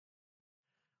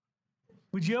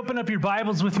Would you open up your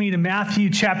Bibles with me to Matthew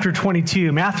chapter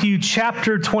 22? Matthew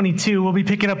chapter 22. We'll be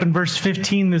picking up in verse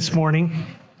 15 this morning.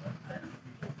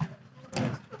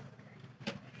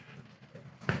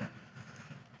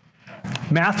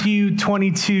 Matthew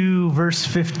 22, verse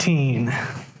 15. It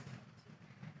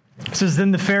says,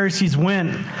 "Then the Pharisees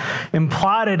went and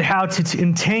plotted how to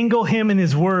entangle him in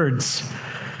his words.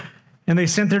 And they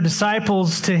sent their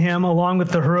disciples to him along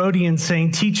with the Herodians,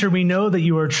 saying, 'Teacher, we know that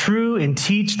you are true and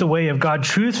teach the way of God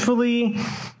truthfully,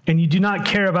 and you do not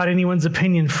care about anyone's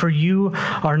opinion, for you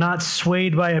are not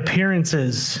swayed by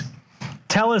appearances.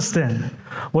 Tell us then,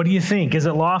 what do you think? Is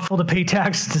it lawful to pay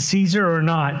taxes to Caesar or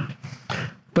not?'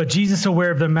 But Jesus,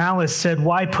 aware of their malice, said,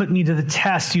 'Why put me to the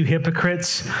test, you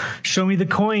hypocrites? Show me the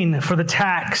coin for the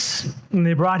tax.' And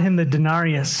they brought him the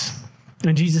denarius.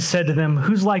 And Jesus said to them,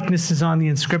 'Whose likeness is on the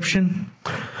inscription?'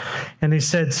 And they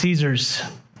said, 'Caesar's.'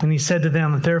 And he said to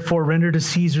them, 'Therefore render to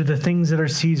Caesar the things that are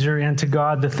Caesar, and to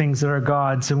God the things that are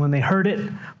God's.' And when they heard it,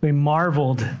 they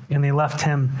marveled, and they left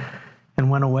him and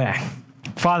went away."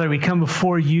 Father, we come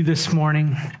before you this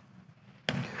morning,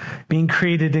 being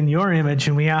created in your image,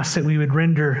 and we ask that we would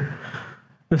render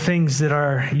the things that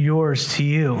are yours to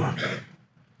you.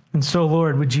 And so,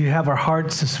 Lord, would you have our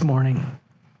hearts this morning?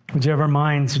 Would you have our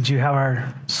minds? Would you have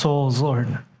our souls,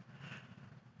 Lord?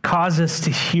 Cause us to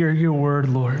hear your word,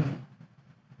 Lord.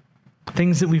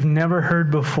 Things that we've never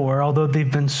heard before, although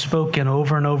they've been spoken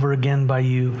over and over again by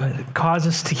you. But cause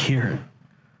us to hear.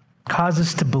 Cause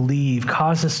us to believe.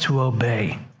 Cause us to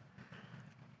obey.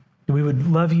 We would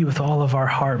love you with all of our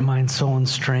heart, mind, soul, and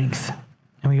strength.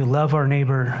 And we would love our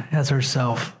neighbor as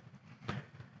ourselves.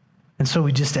 And so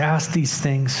we just ask these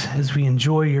things as we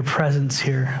enjoy your presence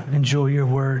here, enjoy your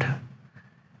word.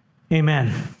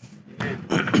 Amen.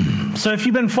 So if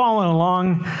you've been following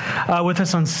along with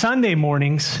us on Sunday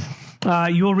mornings,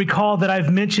 you will recall that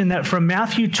I've mentioned that from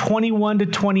Matthew 21 to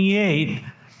 28,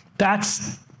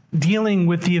 that's dealing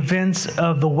with the events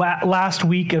of the last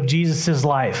week of Jesus'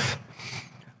 life.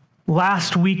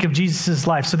 Last week of Jesus'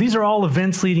 life. So these are all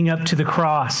events leading up to the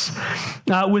cross.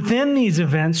 Within these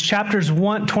events, chapters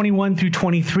 21 through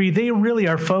 23, they really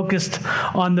are focused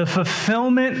on the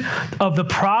fulfillment of the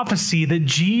prophecy that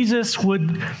Jesus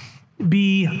would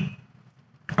be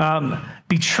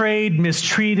betrayed,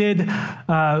 mistreated,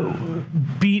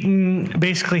 beaten,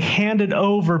 basically handed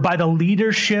over by the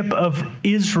leadership of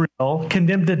Israel,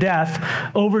 condemned to death,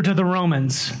 over to the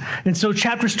Romans. And so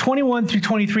chapters 21 through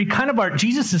 23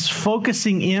 Jesus is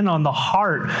focusing in on the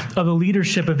heart of the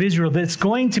leadership of Israel that's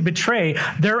going to betray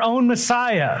their own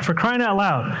Messiah, for crying out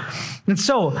loud. And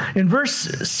so in verse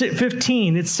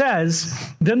 15, it says,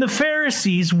 "Then the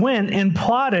Pharisees went and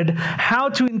plotted how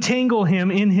to entangle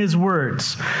him in his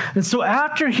words." And so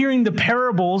after hearing the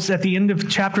parables at the end of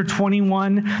chapter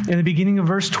 21 and the beginning of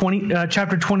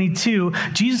chapter 22,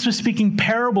 Jesus was speaking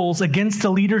parables against the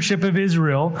leadership of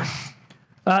Israel.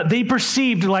 They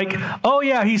perceived like, oh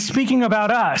yeah, he's speaking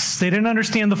about us. They didn't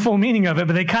understand the full meaning of it,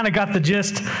 but they kind of got the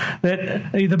gist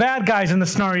that the bad guys in the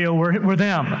scenario were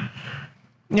them.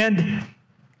 And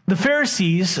the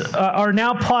Pharisees are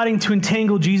now plotting to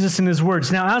entangle Jesus in his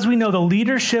words. Now, as we know, the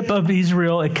leadership of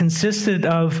Israel, it consisted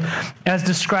of, as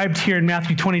described here in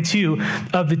Matthew 22,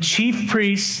 of the chief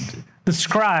priests, the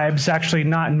scribes, actually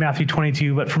not in Matthew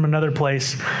 22, but from another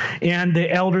place, and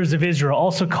the elders of Israel,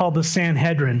 also called the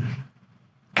Sanhedrin.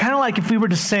 Kind of like if we were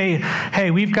to say, hey,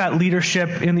 we've got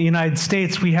leadership in the United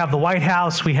States. We have the White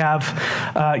House. We have,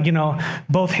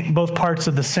 both parts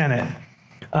of the Senate.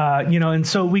 And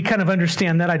so we kind of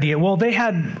understand that idea. Well, they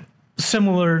had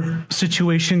similar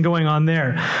situation going on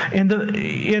there. And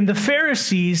the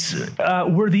Pharisees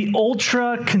were the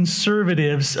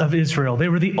ultra-conservatives of Israel. They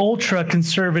were the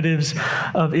ultra-conservatives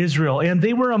of Israel. And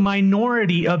they were a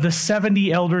minority of the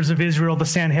 70 elders of Israel, the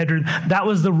Sanhedrin. That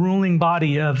was the ruling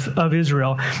body of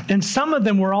Israel. And some of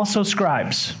them were also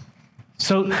scribes.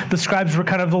 So the scribes were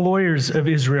kind of the lawyers of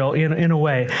Israel in a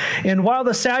way. And while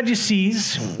the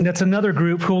Sadducees, that's another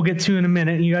group who we'll get to in a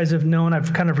minute, you guys have known,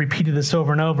 I've kind of repeated this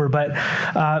over and over, but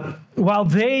while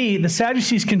the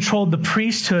Sadducees controlled the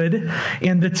priesthood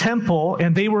and the temple,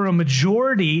 and they were a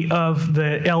majority of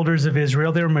the elders of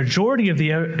Israel, they were a majority of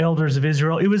the elders of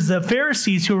Israel, it was the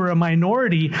Pharisees who were a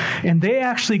minority, and they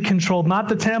actually controlled not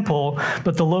the temple,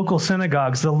 but the local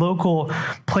synagogues, the local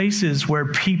places where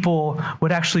people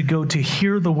would actually go to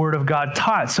hear the word of God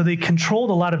taught. So they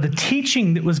controlled a lot of the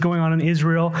teaching that was going on in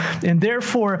Israel, and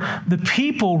therefore the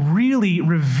people really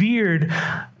revered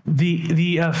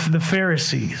the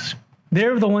Pharisees.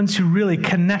 They're the ones who really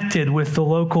connected with the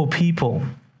local people.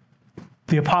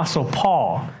 The Apostle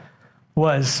Paul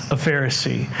was a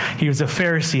Pharisee. He was a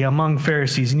Pharisee among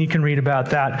Pharisees, and you can read about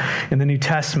that in the New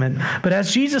Testament. But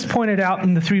as Jesus pointed out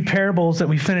in the 3 parables that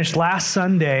we finished last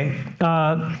Sunday,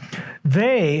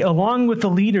 they, along with the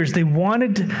leaders, they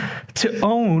wanted to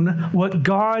own and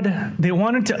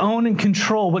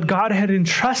control what God had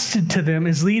entrusted to them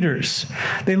as leaders.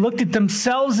 They looked at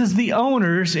themselves as the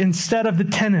owners instead of the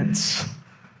tenants.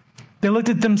 They looked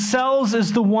at themselves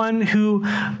as the one who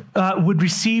would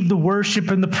receive the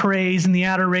worship and the praise and the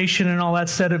adoration and all that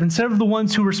stuff, instead of the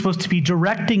ones who were supposed to be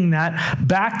directing that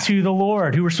back to the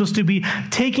Lord, who were supposed to be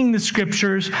taking the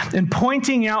scriptures and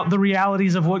pointing out the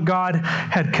realities of what God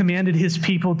had commanded his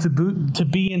people to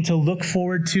be and to look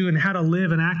forward to, and how to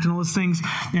live and act and all those things.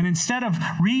 And instead of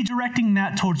redirecting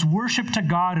that towards worship to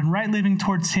God and right living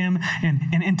towards him and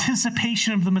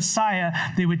anticipation of the Messiah,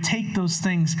 they would take those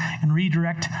things and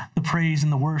redirect the praise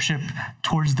and the worship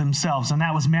towards themselves. And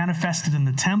that was manifested in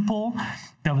the temple.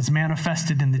 That was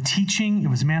manifested in the teaching. It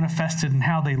was manifested in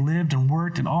how they lived and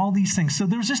worked and all these things. So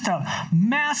there was just a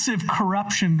massive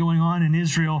corruption going on in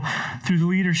Israel through the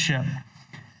leadership.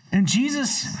 And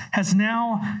Jesus has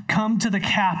now come to the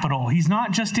capital. He's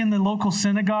not just in the local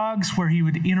synagogues where he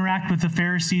would interact with the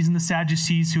Pharisees and the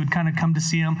Sadducees who would kind of come to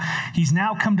see him. He's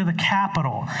now come to the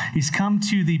capital. He's come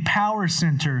to the power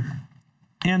center.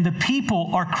 And the people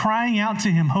are crying out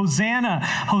to him, Hosanna,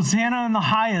 Hosanna in the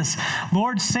highest.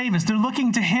 Lord, save us. They're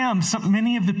looking to him.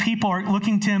 Many of the people are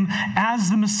looking to him as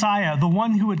the Messiah, the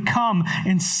one who would come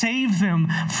and save them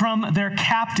from their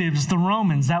captives, the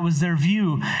Romans. That was their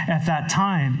view at that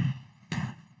time.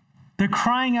 They're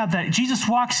crying out that Jesus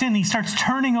walks in. He starts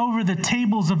turning over the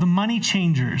tables of the money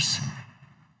changers.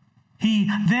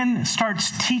 He then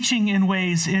starts teaching in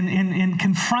ways, in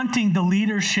confronting the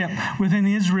leadership within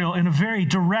Israel in a very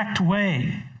direct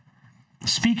way,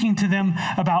 speaking to them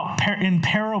about in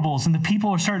parables, and the people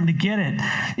are starting to get it.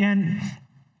 And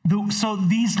so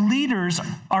these leaders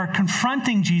are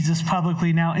confronting Jesus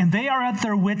publicly now, and they are at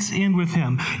their wits' end with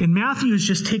him. And Matthew is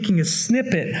just taking a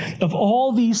snippet of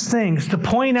all these things to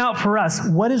point out for us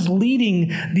what is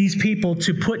leading these people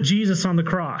to put Jesus on the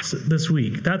cross this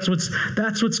week. That's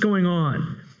what's going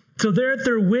on. So they're at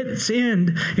their wits'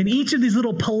 end, and each of these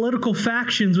little political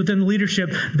factions within the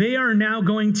leadership, they are now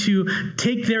going to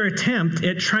take their attempt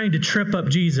at trying to trip up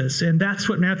Jesus. And that's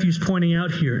what Matthew's pointing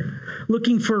out here,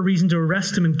 looking for a reason to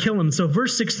arrest him and kill him. So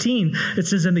verse 16, it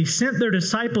says, and they sent their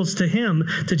disciples to him,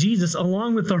 to Jesus,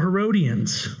 along with the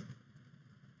Herodians.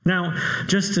 Now,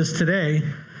 just as today,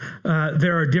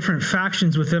 there are different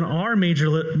factions within our major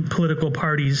political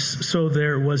parties, so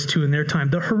there was too in their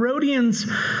time. The Herodians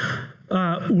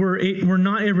were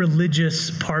not a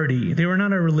religious party. They were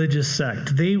not a religious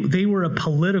sect. They were a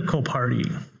political party.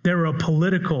 They were a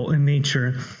political in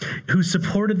nature who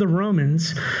supported the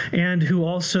Romans and who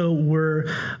also were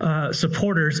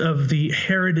supporters of the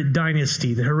Herod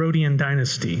dynasty, the Herodian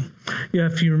dynasty. Yeah,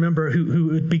 if you remember,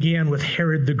 who it began with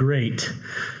Herod the Great,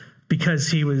 because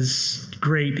he was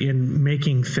great in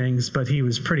making things, but he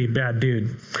was a pretty bad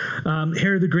dude.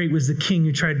 Herod the Great was the king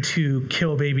who tried to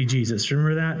kill baby Jesus.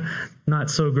 Remember that? Not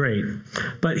so great.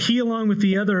 But he, along with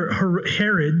the other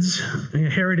Herods,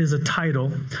 Herod is a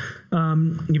title,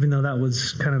 even though that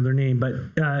was kind of their name, but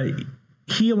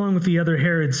he, along with the other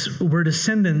Herods, were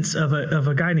descendants of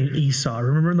a guy named Esau.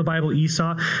 Remember in the Bible,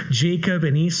 Esau? Jacob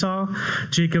and Esau.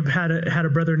 Jacob had a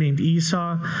brother named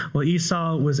Esau. Well,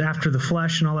 Esau was after the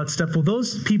flesh and all that stuff. Well,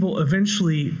 those people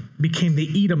eventually became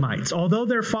the Edomites. Although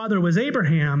their father was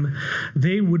Abraham,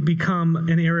 they would become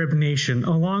an Arab nation,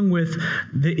 along with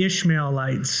the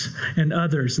Ishmaelites and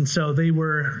others. And so they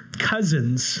were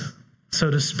cousins, so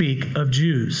to speak, of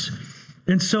Jews.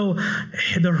 And so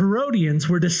the Herodians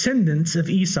were descendants of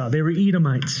Esau. They were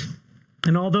Edomites.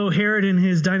 And although Herod and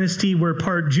his dynasty were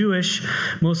part Jewish,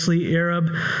 mostly Arab,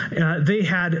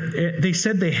 they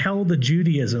said they held a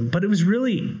Judaism, but it was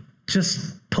really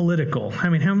just political. I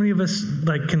mean, how many of us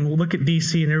can look at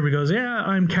DC and everybody goes, yeah,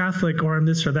 I'm Catholic or I'm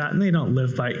this or that, and they don't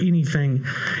live by anything,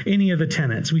 any of the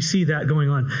tenets. We see that going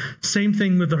on. Same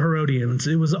thing with the Herodians.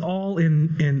 It was all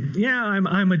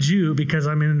I'm a Jew because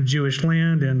I'm in a Jewish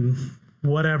land and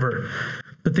whatever.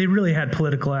 But they really had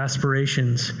political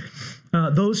aspirations.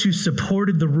 Those who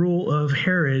supported the rule of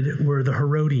Herod were the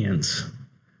Herodians.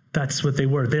 That's what they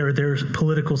were. They're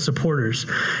political supporters.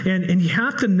 And you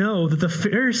have to know that the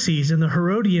Pharisees and the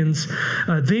Herodians,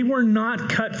 they were not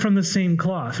cut from the same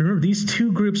cloth. Remember, these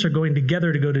two groups are going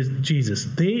together to go to Jesus.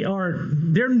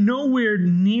 They're nowhere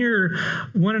near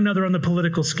one another on the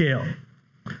political scale.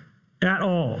 at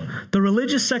all. The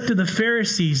religious sect of the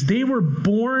Pharisees, they were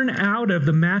born out of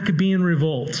the Maccabean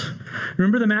revolt.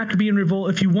 Remember the Maccabean revolt?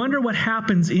 If you wonder what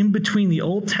happens in between the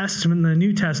Old Testament and the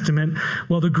New Testament,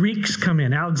 well, the Greeks come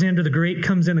in. Alexander the Great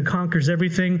comes in and conquers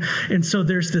everything. And so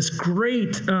there's this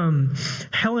great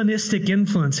Hellenistic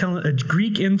influence,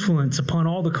 Greek influence upon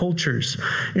all the cultures.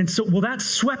 And so, well, that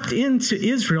swept into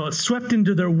Israel. It swept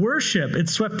into their worship. It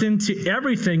swept into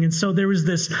everything. And so there was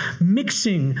this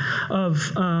mixing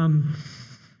of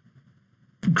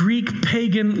Greek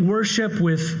pagan worship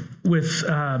with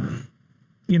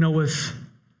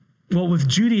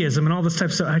Judaism and all this type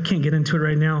of stuff. I can't get into it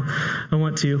right now. I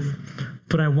want to,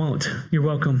 but I won't. You're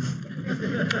welcome.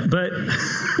 But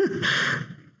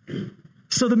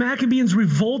so the Maccabees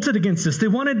revolted against this. They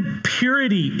wanted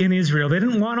purity in Israel. They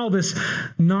didn't want all this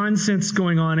nonsense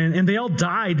going on, and they all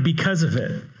died because of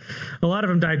it. A lot of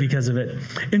them died because of it.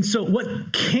 And so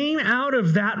what came out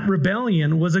of that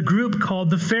rebellion was a group called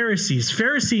the Pharisees.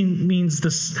 Pharisee means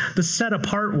the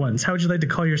set-apart ones. How would you like to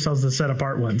call yourselves the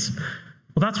set-apart ones?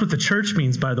 Well, that's what the church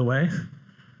means, by the way,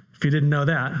 if you didn't know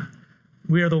that.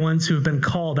 We are the ones who have been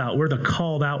called out. We're the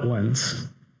called out ones.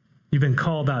 You've been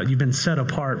called out. You've been set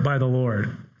apart by the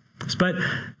Lord. But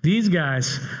these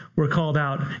guys were called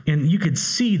out, and you could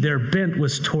see their bent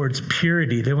was towards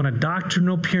purity. They wanted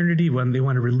doctrinal purity. They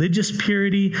wanted religious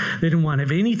purity. They didn't want to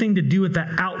have anything to do with the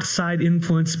outside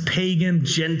influence, pagan,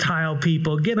 Gentile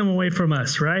people. Get them away from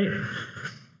us, right?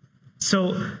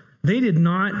 So they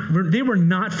were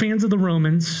not fans of the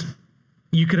Romans,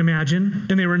 you could imagine,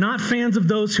 and they were not fans of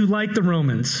those who liked the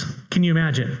Romans. Can you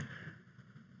imagine?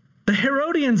 The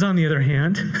Herodians, on the other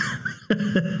hand,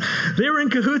 they were in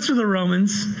cahoots with the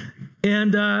Romans,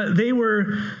 and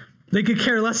they could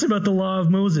care less about the law of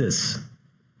Moses.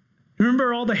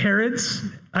 Remember all the Herods?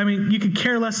 I mean, you could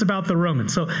care less about the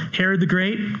Romans. So Herod the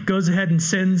Great goes ahead and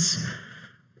sends,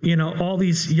 all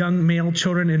these young male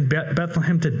children in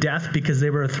Bethlehem to death because they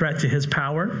were a threat to his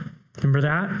power. Remember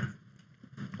that?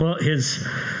 Well, his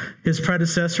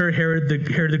predecessor, Herod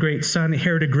the Great's son,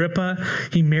 Herod Agrippa,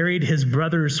 he married his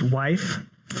brother's wife,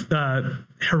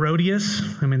 Herodias.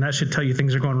 I mean, that should tell you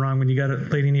things are going wrong when you got a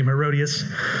lady named Herodias.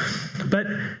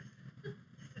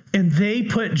 And they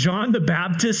put John the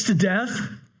Baptist to death,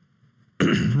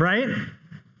 right?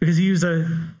 Because he was a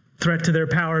threat to their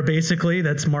power, basically.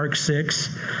 That's Mark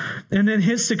 6. And then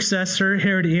his successor,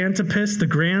 Herod Antipas, the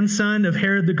grandson of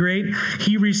Herod the Great,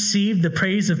 he received the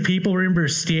praise of people. Remember,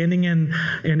 standing in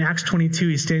Acts 22,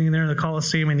 he's standing there in the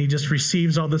Colosseum, and he just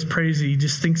receives all this praise. He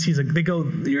just thinks they go,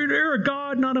 you're a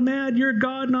god, not a man. You're a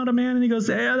god, not a man. And he goes,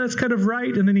 yeah, that's kind of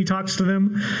right. And then he talks to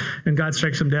them, and God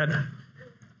strikes him dead.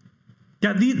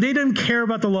 Yeah, they didn't care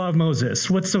about the law of Moses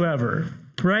whatsoever,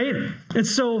 right? And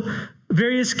so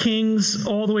various kings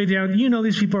all the way down,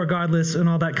 these people are godless and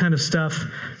all that kind of stuff.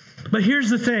 But here's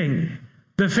the thing.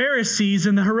 The Pharisees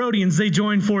and the Herodians, they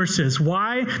joined forces.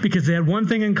 Why? Because they had one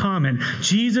thing in common.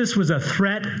 Jesus was a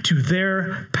threat to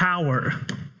their power.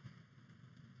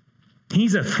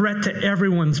 He's a threat to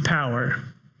everyone's power.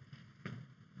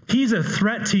 He's a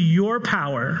threat to your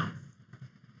power.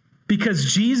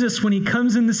 Because Jesus, when he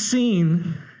comes in the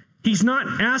scene, he's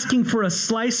not asking for a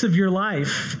slice of your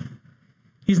life.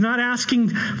 He's not asking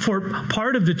for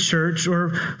part of the church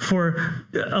or for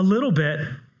a little bit.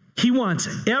 He wants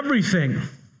everything,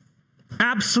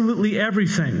 absolutely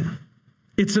everything.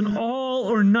 It's an all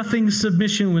or nothing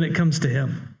submission when it comes to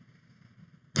him.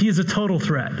 He is a total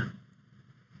threat.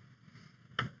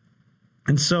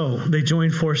 And so they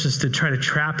joined forces to try to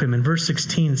trap him. In verse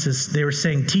 16, it says, they were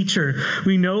saying, "Teacher,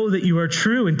 we know that you are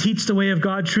true and teach the way of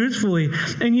God truthfully,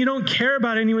 and you don't care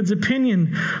about anyone's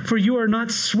opinion, for you are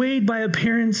not swayed by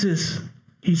appearances."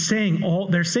 They're saying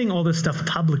all this stuff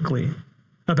publicly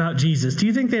about Jesus. Do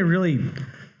you think they really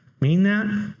mean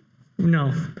that?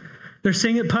 No. They're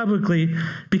saying it publicly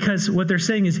because what they're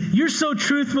saying is, you're so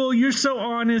truthful, you're so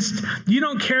honest, you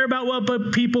don't care about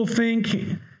what people think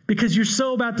because you're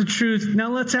so about the truth. Now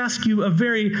let's ask you a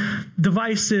very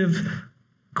divisive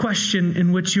question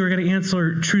in which you are going to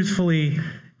answer truthfully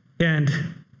and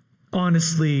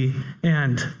honestly,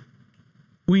 and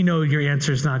we know your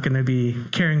answer is not going to be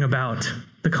caring about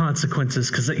the consequences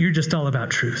because you're just all about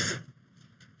truth.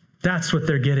 That's what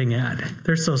they're getting at.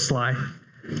 They're so sly.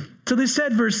 So they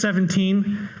said, verse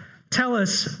 17, "Tell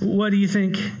us, what do you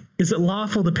think? Is it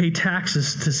lawful to pay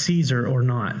taxes to Caesar or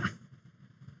not?"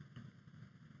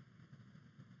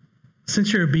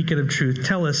 Since you're a beacon of truth,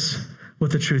 tell us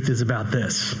what the truth is about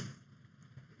this.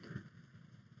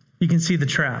 You can see the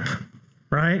trap,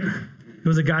 right? It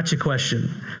was a gotcha question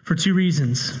for two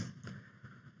reasons.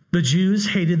 The Jews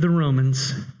hated the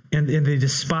Romans, and they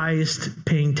despised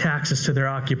paying taxes to their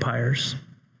occupiers.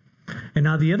 And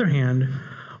on the other hand,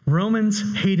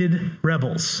 Romans hated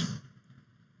rebels.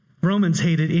 Romans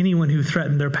hated anyone who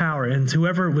threatened their power, and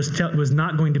whoever was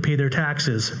not going to pay their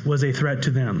taxes was a threat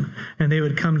to them. And they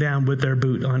would come down with their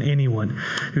boot on anyone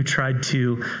who tried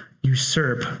to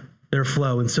usurp their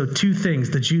flow. And so two things: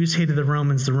 the Jews hated the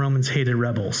Romans hated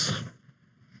rebels.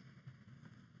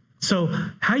 So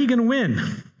how are you going to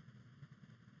win?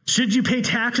 Should you pay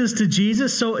taxes to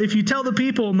Jesus? So if you tell the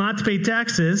people not to pay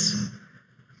taxes,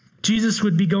 Jesus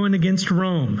would be going against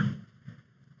Rome.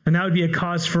 And that would be a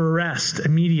cause for arrest,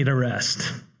 immediate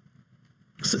arrest.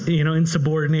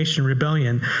 Insubordination,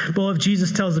 rebellion. Well, if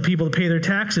Jesus tells the people to pay their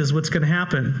taxes, what's going to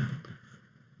happen?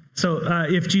 So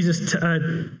if Jesus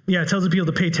tells the people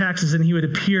to pay taxes, then he would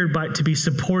appear to be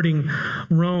supporting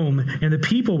Rome, and the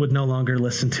people would no longer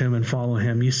listen to him and follow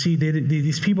him. You see,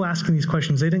 these people asking these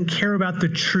questions, they didn't care about the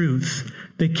truth.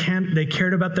 They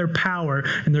cared about their power,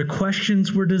 and their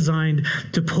questions were designed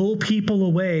to pull people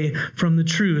away from the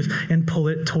truth and pull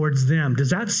it towards them.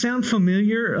 Does that sound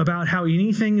familiar about how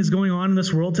anything is going on in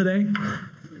this world today?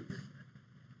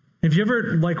 Have you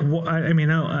ever,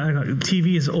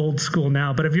 TV is old school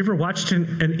now, but have you ever watched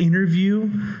an interview,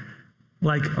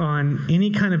 on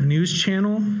any kind of news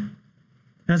channel,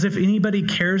 as if anybody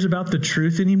cares about the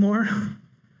truth anymore?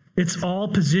 It's all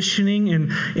positioning,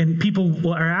 and people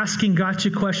are asking gotcha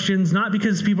questions, not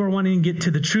because people are wanting to get to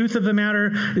the truth of the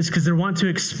matter. It's because they want to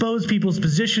expose people's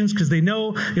positions, because they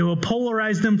know it will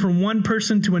polarize them from one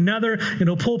person to another.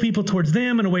 It'll pull people towards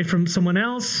them and away from someone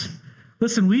else.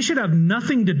 Listen, we should have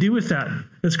nothing to do with that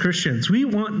as Christians. We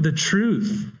want the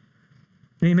truth.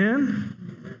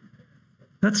 Amen?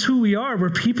 That's who we are. We're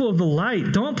people of the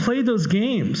light. Don't play those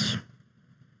games.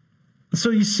 So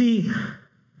you see,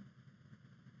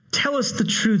 tell us the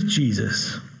truth,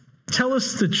 Jesus. Tell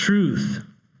us the truth.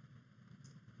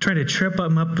 Trying to trip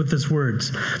him up with his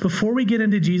words. Before we get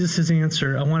into Jesus'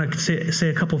 answer, I want to say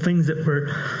a couple things that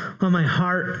were on my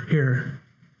heart here.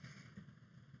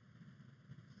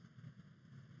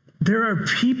 There are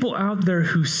people out there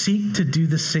who seek to do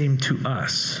the same to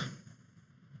us.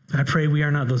 I pray we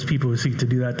are not those people who seek to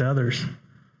do that to others.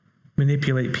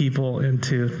 Manipulate people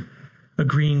into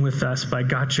agreeing with us by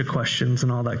gotcha questions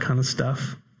and all that kind of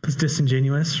stuff. It's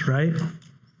disingenuous, right?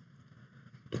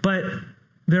 But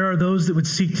there are those that would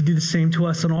seek to do the same to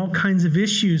us on all kinds of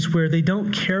issues where they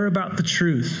don't care about the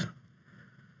truth.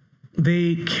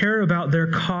 They care about their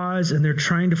cause, and they're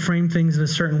trying to frame things in a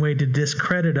certain way to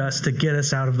discredit us, to get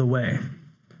us out of the way,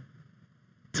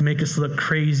 to make us look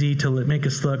crazy, to make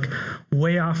us look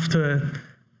way off to,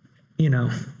 I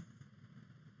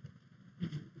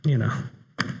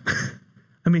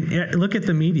mean, look at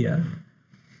the media.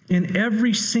 In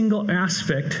every single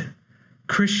aspect,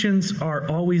 Christians are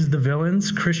always the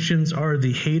villains. Christians are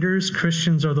the haters.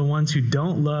 Christians are the ones who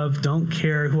don't love, don't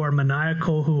care, who are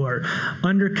maniacal, who are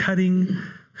undercutting,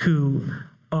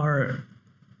 we're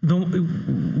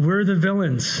the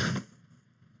villains.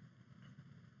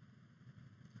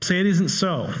 Say it isn't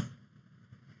so.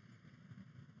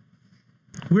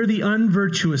 We're the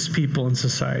unvirtuous people in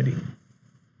society.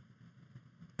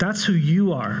 That's who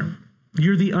you are.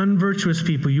 You're the unvirtuous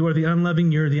people. You are the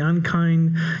unloving. You're the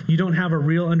unkind. You don't have a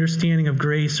real understanding of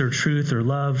grace or truth or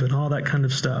love and all that kind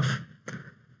of stuff.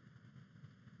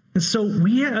 And so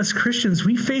we as Christians,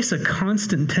 we face a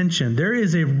constant tension. There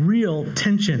is a real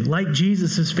tension like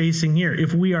Jesus is facing here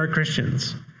if we are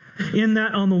Christians. In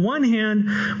that, on the one hand,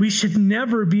 we should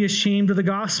never be ashamed of the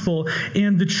gospel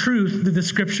and the truth that the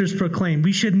scriptures proclaim.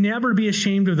 We should never be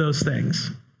ashamed of those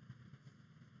things.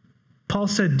 Paul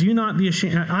said, do not be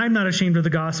ashamed. I'm not ashamed of the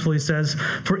gospel, he says,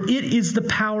 for it is the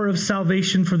power of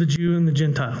salvation for the Jew and the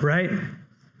Gentile, right?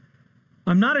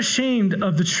 I'm not ashamed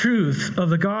of the truth of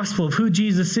the gospel, of who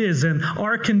Jesus is and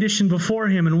our condition before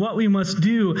him and what we must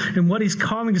do and what he's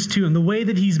calling us to and the way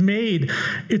that he's made.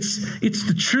 It's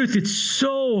the truth. It's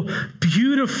so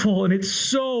beautiful and it's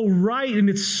so right and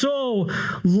it's so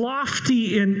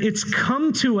lofty and it's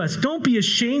come to us. Don't be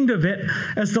ashamed of it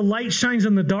as the light shines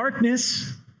in the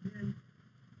darkness.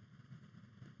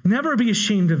 Never be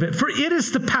ashamed of it, for it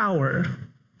is the power.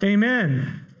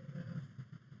 Amen.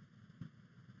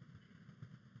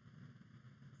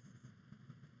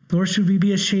 Nor should we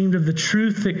be ashamed of the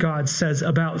truth that God says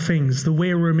about things, the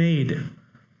way we're made,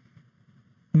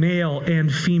 male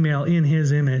and female in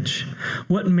his image,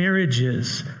 what marriage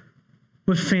is,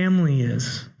 what family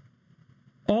is,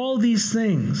 all these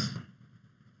things.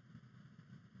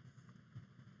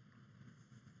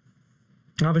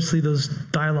 Obviously, those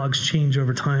dialogues change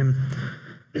over time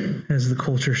as the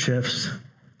culture shifts.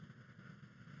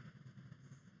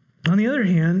 On the other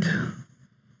hand,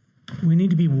 we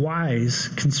need to be wise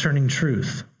concerning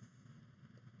truth.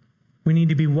 We need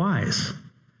to be wise.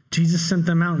 Jesus sent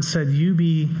them out and said, you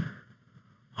be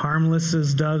harmless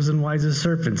as doves and wise as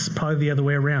serpents. Probably the other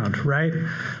way around, right?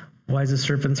 Wise as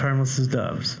serpents, harmless as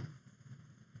doves.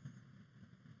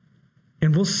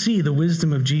 And we'll see the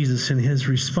wisdom of Jesus in his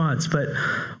response. But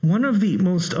one of the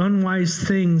most unwise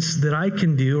things that I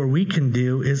can do or we can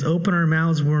do is open our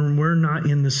mouths when we're not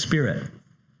in the Spirit.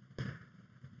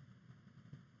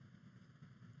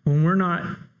 When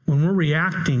we're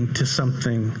reacting to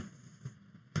something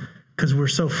because we're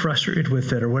so frustrated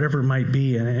with it or whatever it might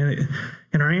be, and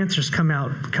our answers come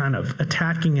out kind of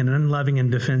attacking and unloving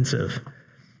and defensive.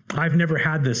 I've never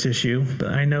had this issue,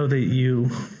 but I know that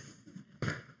you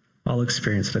all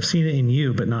experience it. I've seen it in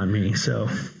you, but not me. So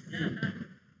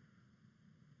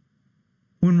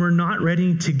when we're not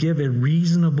ready to give a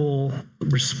reasonable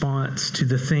response to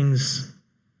the things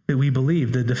that we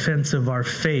believe, the defense of our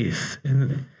faith,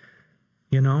 and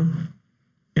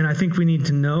I think we need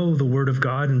to know the Word of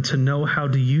God and to know how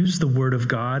to use the Word of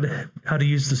God, how to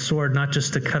use the sword, not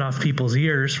just to cut off people's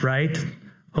ears, right?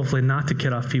 Hopefully not to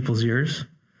cut off people's ears,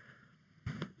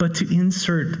 but to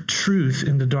insert truth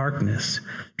into darkness,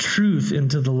 truth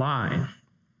into the lie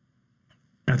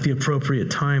at the appropriate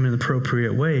time and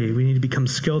appropriate way. We need to become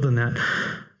skilled in that.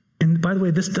 And by the way,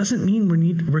 this doesn't mean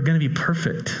we're going to be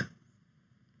perfect.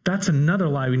 That's another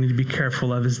lie we need to be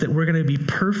careful of, is that we're going to be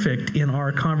perfect in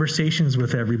our conversations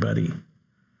with everybody,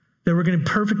 that we're going to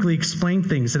perfectly explain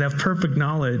things, that have perfect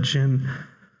knowledge and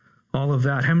all of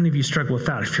that. How many of you struggle with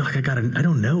that? I feel like I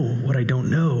don't know what I don't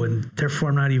know, and therefore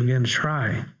I'm not even going to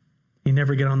try. You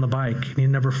never get on the bike, and you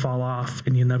never fall off,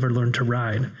 and you never learn to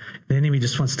ride. The enemy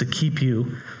just wants to keep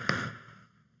you,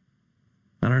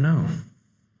 I don't know,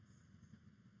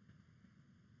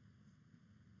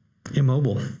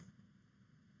 immobile.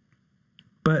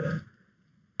 But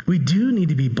we do need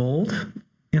to be bold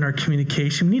in our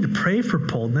communication. We need to pray for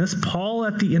boldness. Paul,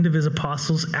 at the end of his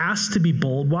epistles, asked to be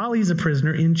bold while he's a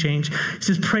prisoner in chains. He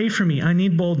says, pray for me. I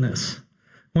need boldness.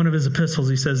 One of his epistles,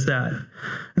 he says that.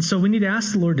 And so we need to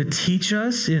ask the Lord to teach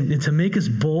us and to make us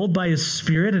bold by his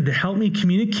Spirit and to help me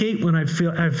communicate when I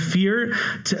have fear,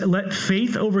 to let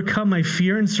faith overcome my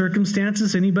fear in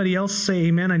circumstances. Anybody else say,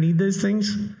 amen, I need those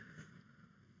things?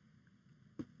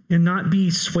 And not be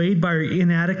swayed by our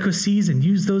inadequacies and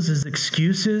use those as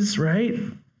excuses, right?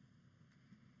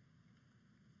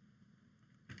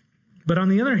 But on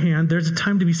the other hand, there's a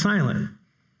time to be silent.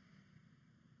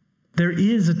 There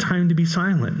is a time to be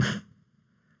silent.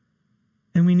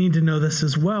 And we need to know this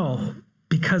as well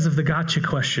because of the gotcha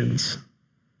questions,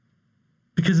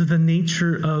 because of the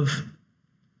nature of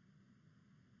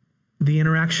the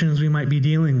interactions we might be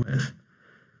dealing with.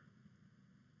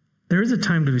 There is a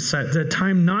time to be silent, a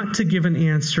time not to give an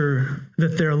answer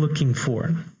that they're looking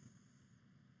for,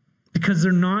 because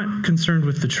they're not concerned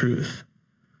with the truth.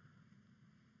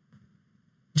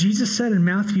 Jesus said in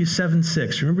Matthew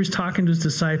 7:6, remember he's talking to his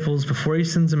disciples before he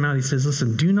sends them out. He says,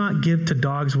 listen, do not give to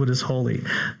dogs what is holy.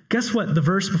 Guess what the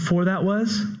verse before that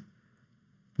was?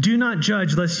 Do not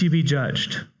judge lest you be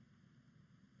judged.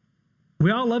 We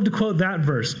all love to quote that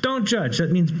verse. Don't judge. That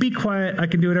means be quiet. I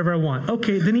can do whatever I want.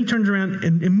 Okay, then he turns around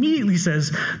and immediately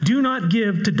says, do not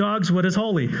give to dogs what is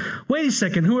holy. Wait a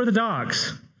second, who are the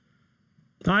dogs?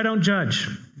 I don't judge.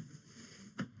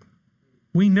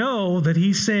 We know that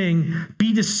he's saying,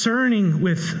 be discerning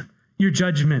with your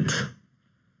judgment.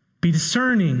 Be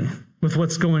discerning with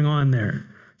what's going on there.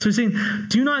 So he's saying,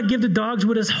 do not give to dogs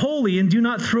what is holy, and do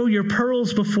not throw your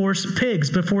pearls before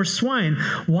pigs, before swine.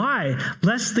 Why?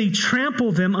 Lest they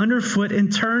trample them underfoot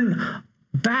and turn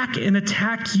back and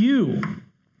attack you.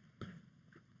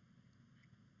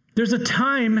 There's a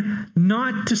time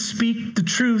not to speak the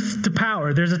truth to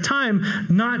power. There's a time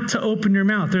not to open your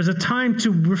mouth. There's a time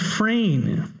to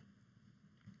refrain.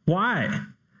 Why?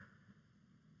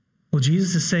 Well,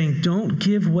 Jesus is saying, don't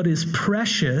give what is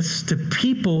precious to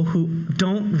people who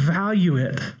don't value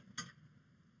it.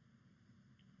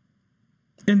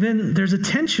 And then there's a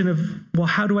tension of, well,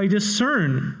 how do I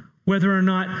discern whether or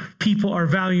not people are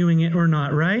valuing it or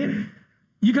not, right?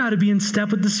 You got to be in step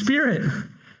with the Spirit.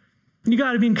 You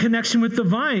got to be in connection with the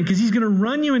vine, because he's going to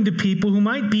run you into people who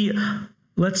might be,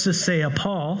 let's just say, a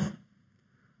Paul,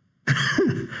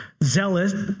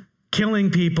 zealous, killing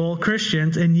people,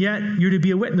 Christians, and yet you're to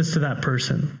be a witness to that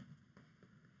person.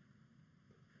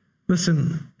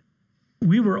 Listen,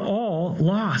 we were all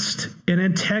lost and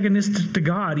antagonistic to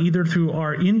God, either through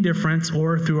our indifference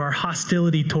or through our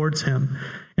hostility towards him.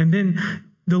 And then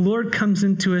the Lord comes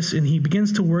into us and he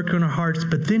begins to work on our hearts,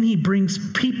 but then he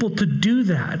brings people to do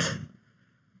that.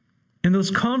 And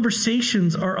those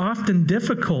conversations are often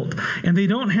difficult, and they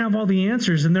don't have all the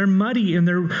answers, and they're muddy, and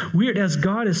they're weird as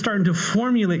God is starting to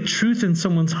formulate truth in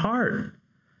someone's heart.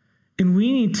 And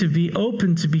we need to be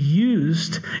open to be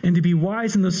used and to be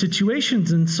wise in those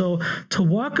situations. And so to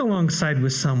walk alongside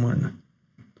with someone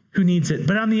who needs it.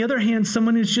 But on the other hand,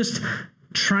 someone who's just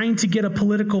trying to get a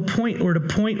political point or to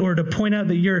point out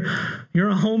that you're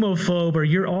a homophobe or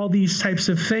you're all these types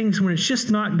of things when it's just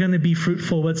not going to be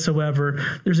fruitful whatsoever.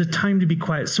 There's a time to be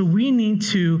quiet. So we need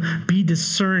to be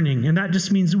discerning, and that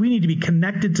just means we need to be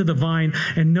connected to the vine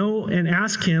and know and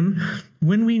ask him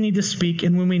when we need to speak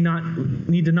and when we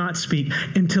need to not speak,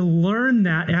 and to learn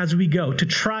that as we go, to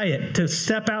try it, to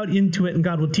step out into it, and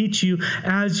God will teach you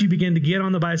as you begin to get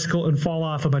on the bicycle and fall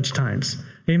off a bunch of times.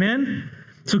 Amen?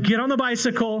 So get on the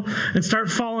bicycle and start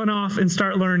falling off and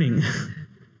start learning.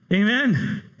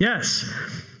 Amen? Yes.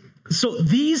 So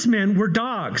these men were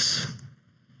dogs.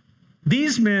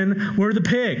 These men were the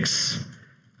pigs.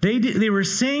 They were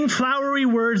saying flowery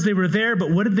words. They were there, but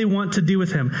what did they want to do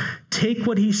with him? Take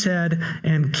what he said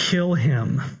and kill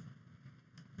him.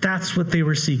 That's what they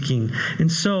were seeking.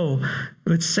 And so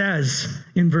it says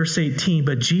in verse 18,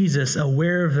 but Jesus,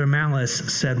 aware of their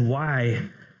malice, said, why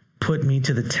put me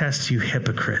to the test, you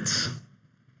hypocrites?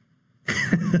 He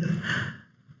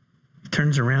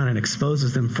turns around and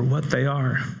exposes them for what they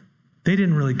are. They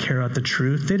didn't really care about the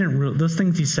truth. Those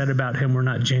things he said about him were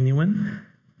not genuine.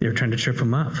 They were trying to trip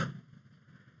him up.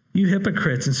 You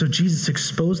hypocrites. And so Jesus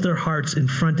exposed their hearts in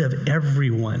front of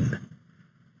everyone.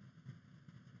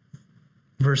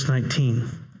 Verse 19.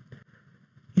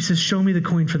 He says, show me the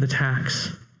coin for the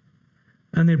tax.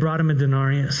 And they brought him a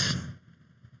denarius.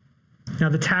 Now,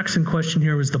 the tax in question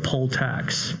here was the poll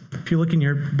tax. If you look in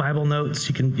your Bible notes,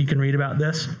 you can read about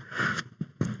this.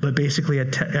 But basically, a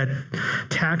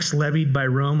tax levied by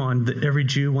Rome on every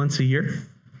Jew once a year.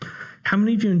 How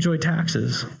many of you enjoy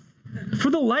taxes? For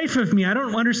the life of me, I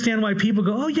don't understand why people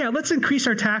go, oh yeah, let's increase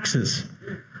our taxes.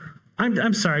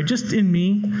 I'm sorry, just in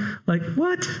me, like,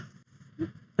 what?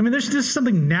 I mean, there's just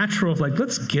something natural of like,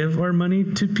 let's give our money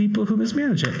to people who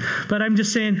mismanage it. But I'm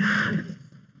just saying,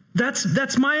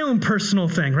 that's my own personal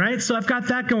thing, right? So I've got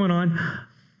that going on.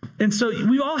 And so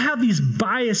we all have these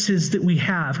biases that we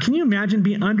have. Can you imagine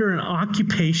being under an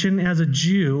occupation as a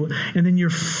Jew, and then you're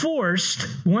forced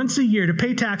once a year to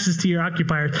pay taxes to your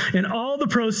occupiers, and all the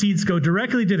proceeds go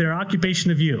directly to their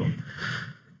occupation of you?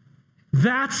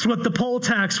 That's what the poll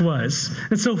tax was.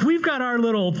 And so if we've got our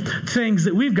little things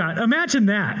that we've got, imagine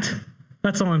that.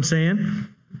 That's all I'm saying.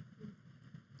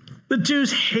 The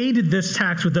Jews hated this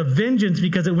tax with a vengeance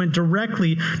because it went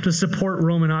directly to support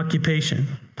Roman occupation.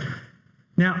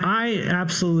 Now, I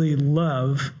absolutely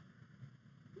love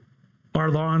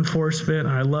our law enforcement.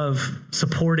 I love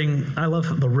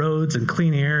the roads and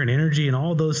clean air and energy and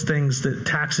all those things that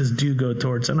taxes do go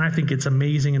towards. And I think it's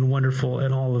amazing and wonderful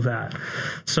and all of that.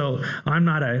 So I'm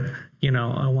not I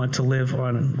want to live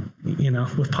on,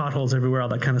 with potholes everywhere, all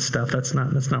that kind of stuff. That's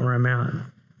not where I'm at.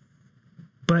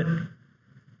 But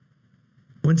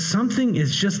when something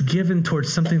is just given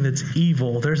towards something that's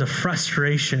evil, there's a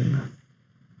frustration.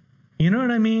 You know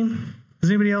what I mean? Does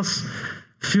anybody else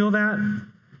feel that?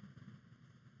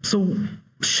 So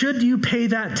should you pay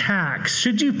that tax?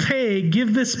 Should you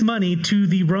give this money to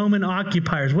the Roman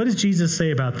occupiers? What does Jesus say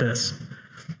about this?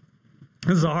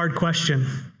 This is a hard question.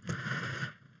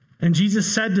 And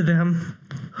Jesus said to them,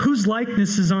 whose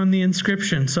likeness is on the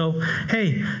inscription? So,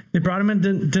 hey, they brought him a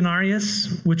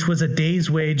denarius, which was a day's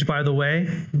wage, by the way.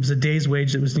 It was a day's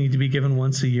wage that was needed to be given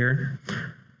once a year.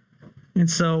 And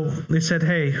so they said,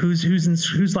 hey,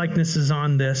 whose likeness is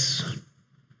on this?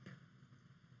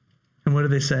 And what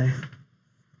did they say?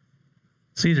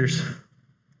 Caesar's.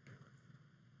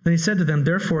 Then he said to them,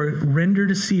 therefore, render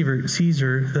to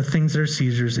Caesar the things that are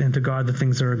Caesar's, and to God the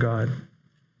things that are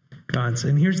God's.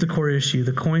 And here's the core issue.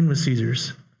 The coin was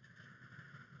Caesar's.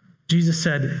 Jesus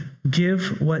said,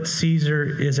 give what Caesar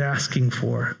is asking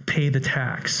for. Pay the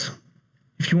tax.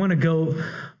 If you want to go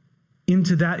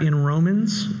into that in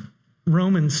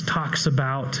Romans talks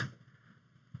about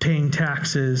paying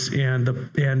taxes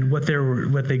and what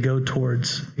they go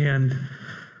towards and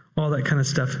all that kind of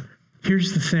stuff.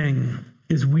 Here's the thing,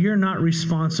 is we are not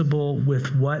responsible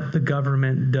with what the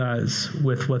government does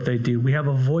with what they do. We have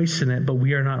a voice in it, but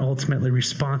we are not ultimately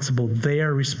responsible. They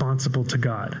are responsible to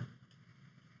God.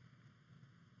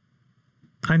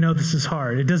 I know this is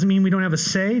hard. It doesn't mean we don't have a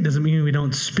say. It doesn't mean we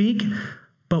don't speak.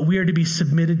 But we are to be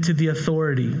submitted to the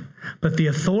authority. But the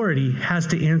authority has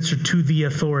to answer to the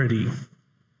authority.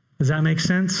 Does that make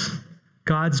sense?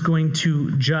 God's going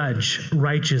to judge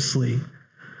righteously.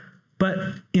 But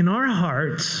in our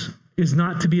hearts is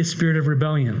not to be a spirit of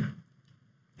rebellion.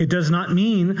 It does not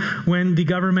mean when the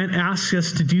government asks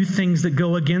us to do things that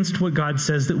go against what God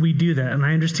says that we do that. And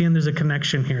I understand there's a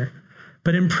connection here.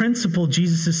 But in principle,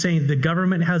 Jesus is saying the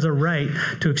government has a right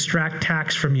to extract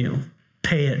tax from you.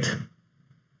 Pay it.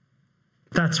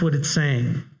 That's what it's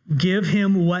saying. Give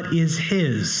him what is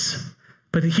his.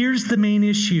 But here's the main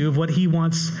issue of what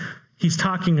he's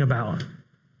talking about.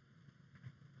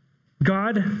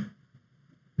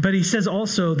 But he says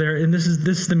also there, and this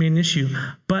is the main issue,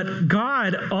 but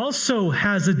God also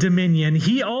has a dominion.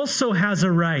 He also has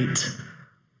a right.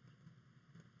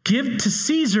 Give to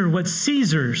Caesar what's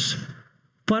Caesar's.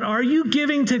 But are you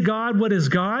giving to God what is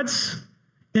God's?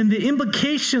 And the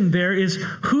implication there is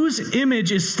whose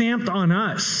image is stamped on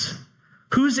us?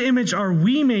 Whose image are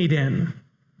we made in?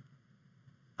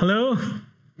 Hello?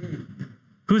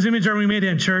 Whose image are we made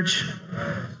in, church?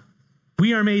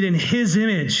 We are made in his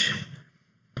image.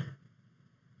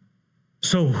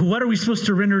 So what are we supposed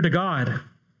to render to God?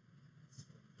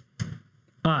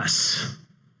 Us.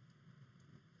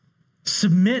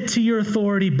 Submit to your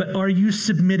authority, but are you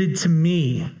submitted to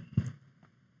me?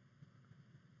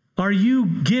 Are you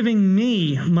giving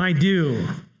me my due?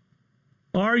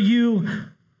 Are you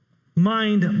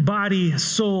mind, body,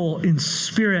 soul, and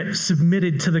spirit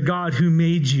submitted to the God who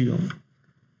made you?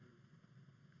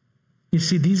 You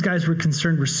see, these guys were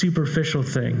concerned with superficial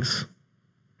things.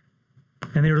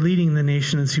 And they were leading the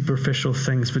nation in superficial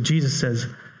things. But Jesus says,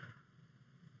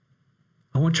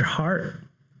 I want your heart.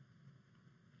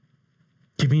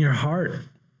 Give me your heart.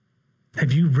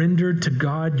 Have you rendered to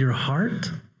God your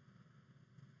heart?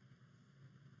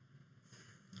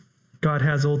 God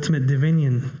has ultimate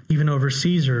dominion, even over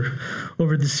Caesar,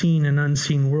 over the seen and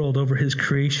unseen world, over his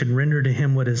creation. Render to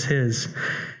him what is his.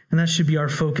 And that should be our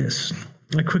focus.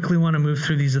 I quickly want to move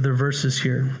through these other verses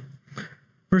here.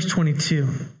 Verse 22.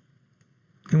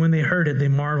 And when they heard it, they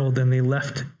marveled and they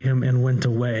left him and went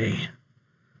away.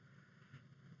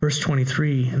 Verse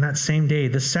 23. And that same day,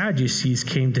 the Sadducees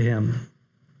came to him,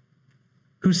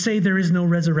 who say there is no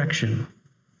resurrection.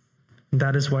 And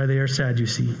that is why they are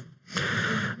Sadducee.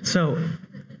 So,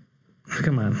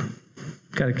 come on.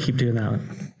 Got to keep doing that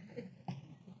one.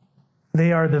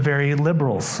 They are the very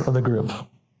liberals of the group.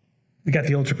 You got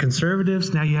the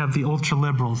ultra-conservatives, now you have the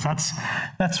ultra-liberals. That's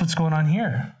what's going on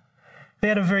here. They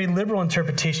had a very liberal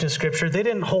interpretation of Scripture. They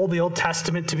didn't hold the Old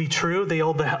Testament to be true. They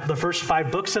held the first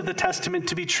 5 books of the Testament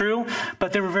to be true,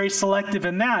 but they were very selective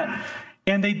in that.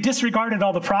 And they disregarded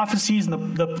all the prophecies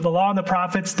and the law and the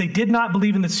prophets. They did not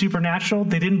believe in the supernatural.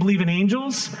 They didn't believe in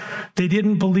angels. They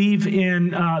didn't believe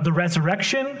in the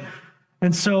resurrection.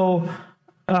 And so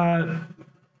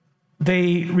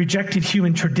they rejected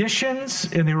human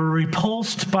traditions, and they were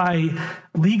repulsed by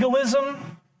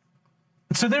legalism.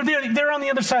 So they're on the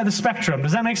other side of the spectrum.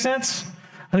 Does that make sense?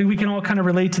 I think we can all kind of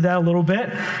relate to that a little bit.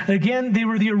 Again, they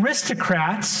were the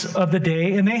aristocrats of the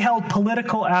day, and they held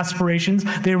political aspirations.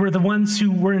 They were the ones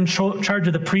who were in charge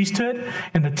of the priesthood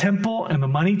and the temple and the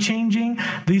money changing.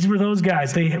 These were those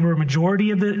guys. They were a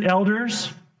majority of the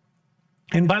elders.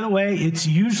 And by the way, it's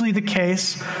usually the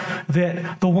case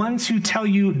that the ones who tell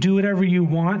you do whatever you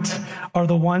want are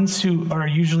the ones who are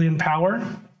usually in power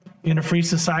in a free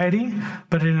society,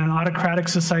 but in an autocratic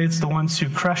society, it's the ones who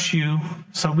crush you.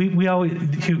 So we always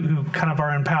who kind of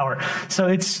are in power. So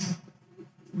it's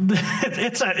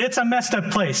a messed up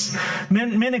place.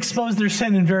 Men expose their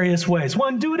sin in various ways.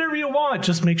 One, do whatever you want,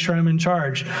 just make sure I'm in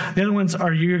charge. The other ones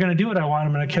are, you're going to do what I want,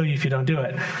 I'm going to kill you if you don't do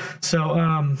it.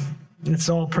 So it's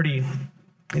all pretty.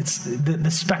 It's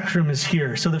the spectrum is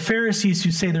here. So the Pharisees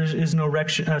who say there is no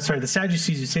the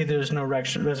Sadducees who say there's no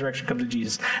resurrection come to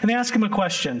Jesus. And they ask him a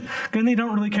question. And they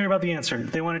don't really care about the answer.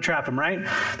 They want to trap him, right?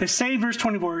 They say, verse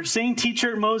 24, saying,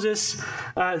 Moses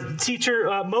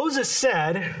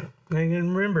said,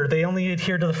 and remember, they only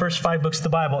adhere to the first 5 books of the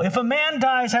Bible. If a man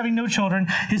dies having no children,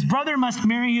 his brother must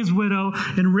marry his widow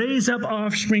and raise up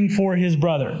offspring for his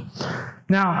brother.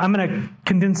 Now, I'm going to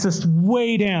condense this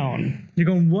way down. You're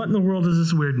going, what in the world is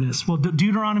this weirdness? Well,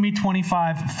 Deuteronomy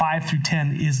 25, 5 through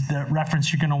 10 is the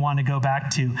reference you're going to want to go back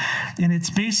to. And it's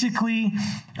basically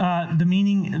the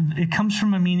meaning, it comes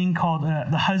from a meaning called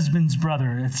the husband's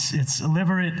brother. It's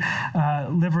literate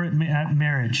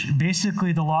marriage.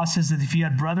 Basically, the law says that if you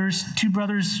had brothers, 2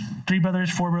 brothers, 3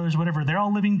 brothers, 4 brothers, whatever, they're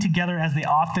all living together as they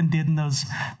often did in those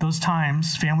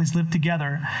times. Families lived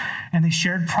together, and they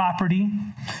shared property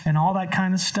and all that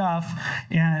kind of stuff.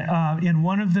 And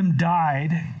one of them died,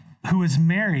 who was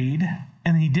married,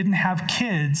 and he didn't have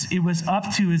kids. It was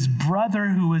up to his brother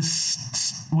who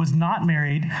was not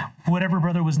married, whatever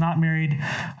brother was not married,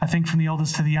 I think from the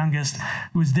oldest to the youngest,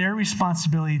 it was their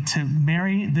responsibility to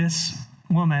marry this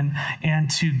woman and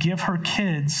to give her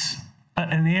kids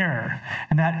an heir,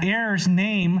 and that heir's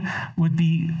name would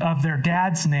be of their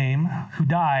dad's name who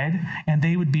died, and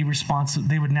they would be responsible.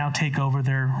 They would now take over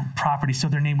their property, so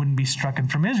their name wouldn't be stricken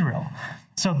from Israel.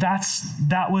 So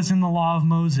that was in the law of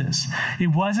Moses. It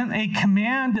wasn't a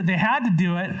command that they had to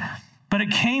do it, but it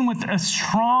came with a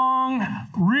strong,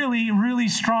 really, really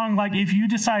strong, like, if you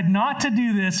decide not to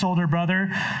do this, older brother,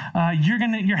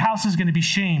 your house is gonna be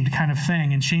shamed kind of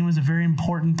thing. And shame was a very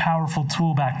important, powerful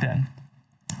tool back then.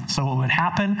 So what would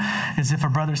happen is if a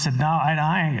brother said, no,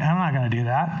 I'm not gonna do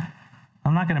that.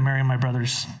 I'm not gonna marry my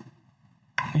brother's,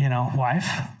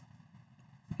 wife.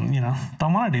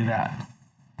 Don't wanna do that.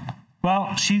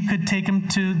 Well, she could take him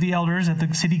to the elders at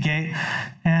the city gate,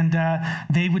 and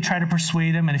they would try to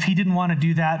persuade him. And if he didn't want to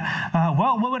do that,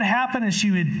 what would happen is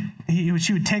she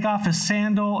would take off his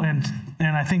sandal and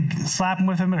I think slap him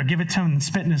with him or give it to him and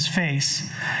spit in his face.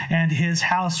 And his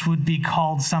house would be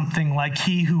called something like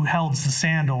 "He Who Holds the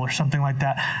Sandal" or something like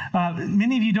that.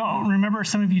 Many of you don't remember,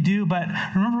 some of you do, but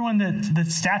remember when the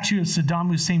statue of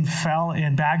Saddam Hussein fell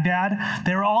in Baghdad?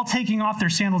 They were all taking off their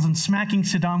sandals and smacking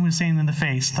Saddam Hussein in the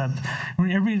face.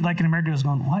 Everybody, like in America, was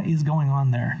going, what is going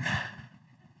on there?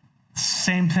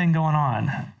 Same thing going on.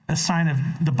 A sign of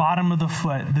the bottom of the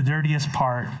foot, the dirtiest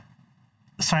part,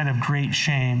 a sign of great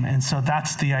shame. And so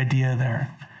that's the idea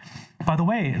there. By the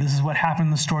way, this is what happened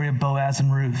in the story of Boaz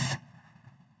and Ruth.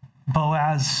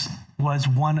 Boaz was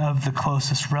one of the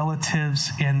closest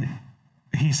relatives, and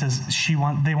he says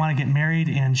they want to get married,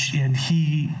 and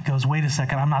he goes, wait a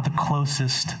second, I'm not the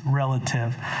closest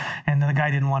relative. And the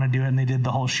guy didn't want to do it, and they did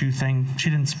the whole shoe thing. She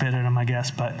didn't spit at him, I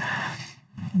guess, but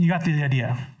you got the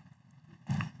idea.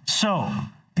 So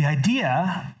the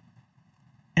idea,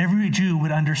 every Jew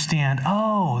would understand,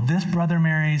 oh, this brother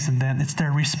marries, and then it's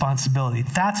their responsibility.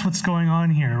 That's what's going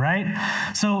on here, right?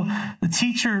 So the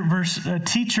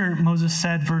teacher, Moses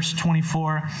said, verse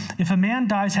 24, if a man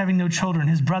dies having no children,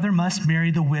 his brother must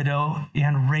marry the widow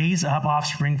and raise up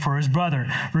offspring for his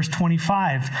brother. Verse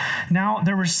 25, now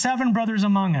there were 7 brothers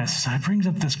among us. It brings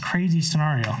up this crazy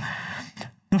scenario.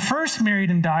 The first married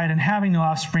and died, and having no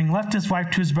offspring, left his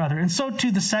wife to his brother, and so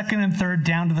too the second and third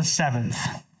down to the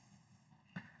 7th.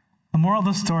 The moral of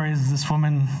the story is this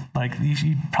woman,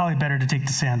 you probably better to take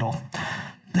the sandal.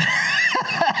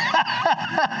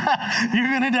 You're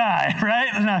going to die,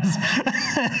 right? No,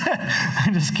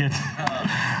 I'm just kidding.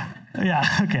 Yeah,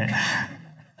 okay.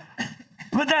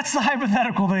 But that's the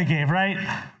hypothetical they gave, right?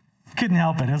 Couldn't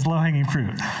help it. It was low-hanging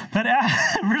fruit. But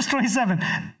verse 27,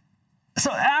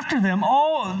 so after them,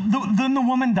 then the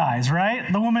woman dies,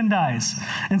 right? The woman dies.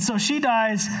 And so she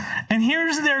dies, and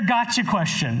here's their gotcha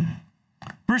question.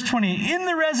 Verse 20, in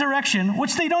the resurrection,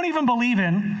 which they don't even believe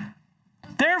in,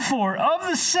 therefore, of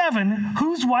the 7,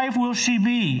 whose wife will she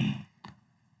be?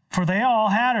 For they all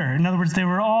had her. In other words, they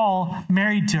were all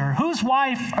married to her. Whose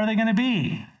wife are they going to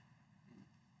be?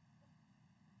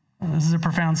 This is a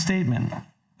profound statement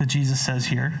that Jesus says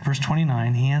here. Verse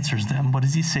 29, he answers them. What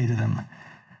does he say to them?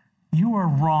 You are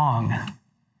wrong.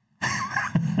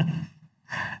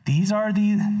 These are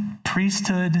the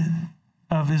priesthood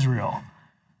of Israel.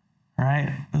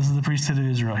 Right? This is the priesthood of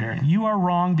Israel here. You are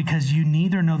wrong because you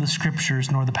neither know the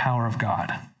scriptures nor the power of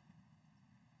God.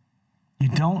 You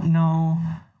don't know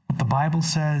what the Bible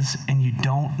says, and you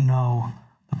don't know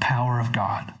the power of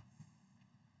God.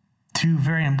 2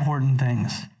 very important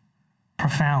things.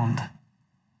 Profound.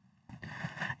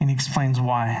 And he explains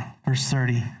why. Verse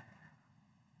 30.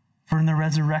 For in the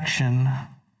resurrection,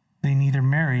 they neither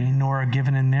marry nor are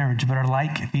given in marriage, but are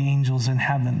like the angels in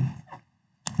heaven.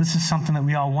 This is something that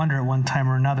we all wonder at one time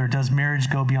or another. Does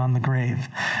marriage go beyond the grave?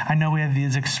 I know we have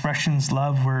these expressions,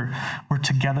 love, we're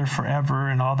together forever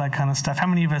and all that kind of stuff. How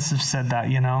many of us have said that,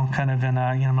 kind of in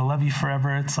I'm going to love you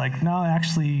forever? It's like, no,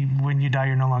 actually, when you die,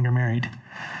 you're no longer married.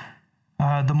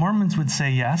 The Mormons would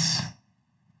say yes.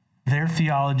 Their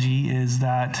theology is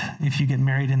that if you get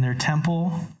married in their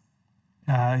temple,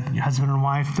 your husband and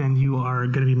wife, then you are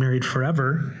going to be married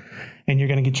forever. And you're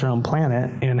going to get your own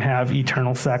planet and have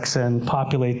eternal sex and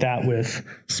populate that with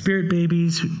spirit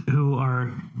babies who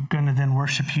are going to then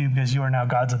worship you because you are now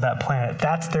gods of that planet.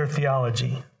 That's their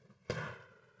theology.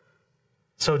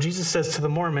 So Jesus says to the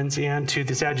Mormons and to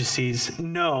the Sadducees,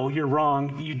 no, you're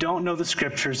wrong. You don't know the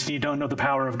scriptures. You don't know the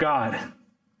power of God.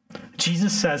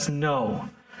 Jesus says no.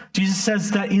 Jesus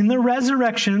says that in the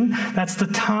resurrection, that's the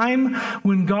time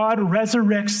when God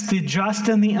resurrects the just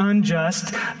and the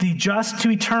unjust, the just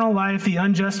to eternal life, the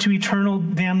unjust to eternal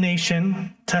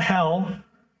damnation, to hell.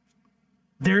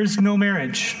 There's no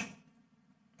marriage.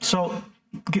 So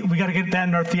we got to get that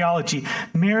in our theology.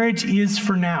 Marriage is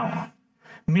for now.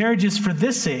 Marriage is for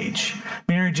this age.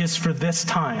 Marriage is for this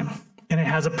time. and it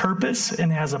has a purpose,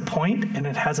 and it has a point, and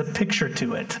it has a picture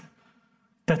to it.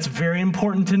 That's very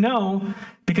important to know,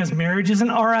 because marriage isn't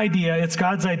our idea, it's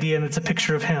God's idea, and it's a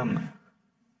picture of him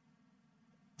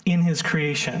in his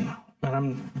creation. And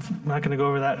I'm not going to go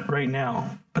over that right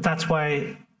now. But that's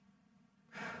why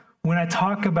when I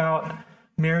talk about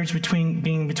marriage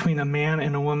being between a man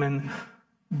and a woman,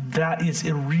 that is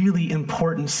a really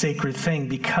important sacred thing,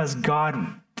 because God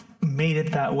made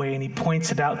it that way, and he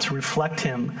points it out to reflect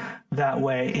him that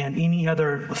way. And any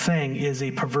other thing is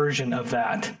a perversion of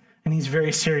that. And he's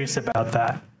very serious about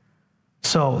that.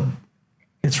 So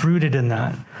it's rooted in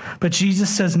that. But Jesus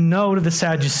says no to the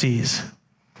Sadducees.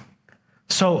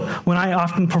 So when I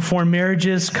often perform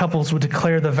marriages, couples would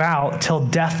declare the vow, till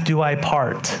death do I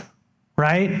part,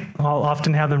 right? I'll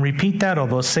often have them repeat that, or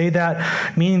they'll say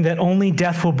that, meaning that only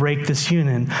death will break this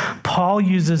union. Paul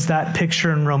uses that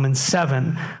picture in Romans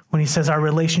 7 when he says our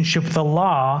relationship with the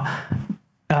law,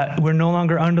 we're no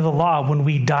longer under the law when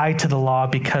we die to the law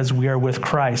because we are with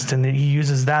Christ. And he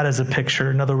uses that as a picture.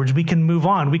 In other words, we can move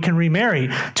on. We can remarry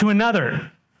to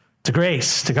another, to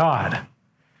grace, to God,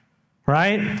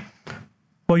 right?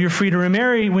 Well, you're free to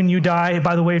remarry when you die.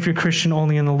 By the way, if you're Christian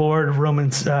only in the Lord,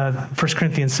 1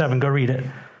 Corinthians 7, go read it.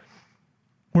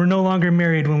 We're no longer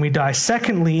married when we die.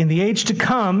 Secondly, in the age to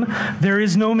come, there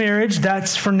is no marriage.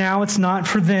 That's for now, it's not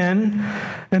for then.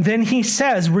 And then he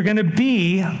says we're going to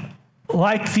be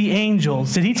like the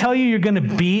angels. Did he tell you you're going to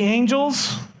be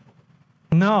angels?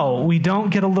 No, we don't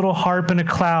get a little harp in a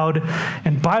cloud.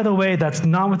 And by the way, that's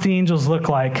not what the angels look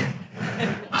like.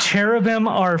 Cherubim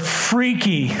are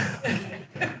freaky.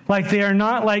 Like, they are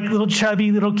not like little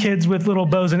chubby little kids with little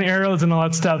bows and arrows and all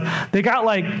that stuff. They got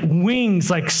like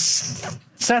wings, like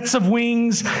sets of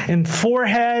wings and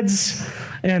foreheads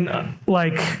and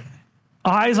like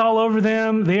eyes all over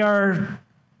them. They are,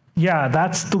 yeah,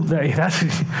 that's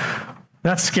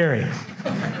scary.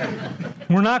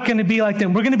 We're not going to be like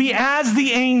them. We're going to be as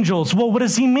the angels. Well, what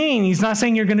does he mean? He's not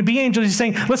saying you're going to be angels. He's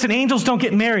saying, listen, angels don't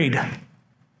get married.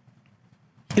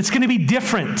 It's going to be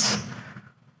different.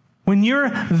 When you're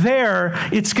there,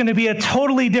 it's going to be a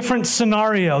totally different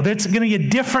scenario. It's going to be a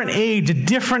different age, a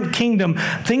different kingdom.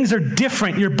 Things are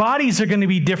different. Your bodies are going to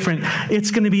be different.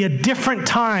 It's going to be a different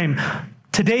time.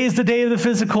 Today is the day of the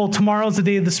physical. Tomorrow is the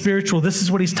day of the spiritual. This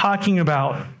is what he's talking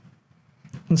about.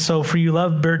 And so for you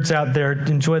lovebirds out there,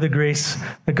 enjoy the grace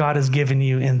that God has given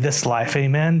you in this life.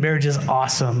 Amen? Marriage is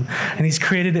awesome. And he's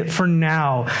created it for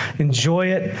now. Enjoy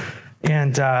it.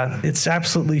 And it's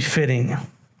absolutely fitting.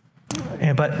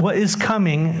 But what is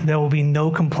coming, there will be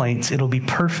no complaints. It'll be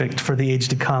perfect for the age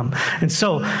to come. And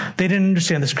so they didn't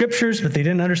understand the scriptures, but they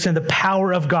didn't understand the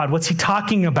power of God. What's he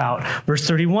talking about? Verse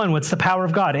 31, what's the power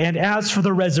of God? And as for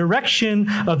the resurrection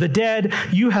of the dead,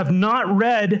 you have not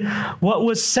read what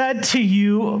was said to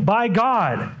you by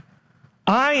God.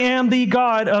 I am the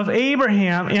God of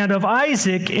Abraham and of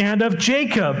Isaac and of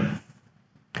Jacob.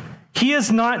 He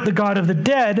is not the God of the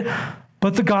dead,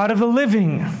 but the God of the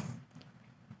living.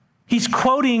 He's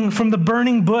quoting from the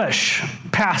burning bush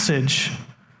passage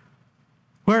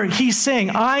where he's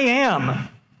saying, I am.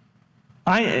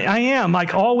 I am,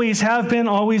 like always have been,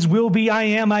 always will be. I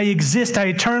am, I exist, I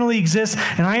eternally exist,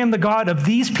 and I am the God of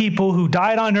these people who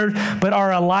died on earth but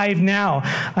are alive now.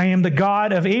 I am the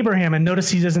God of Abraham. And notice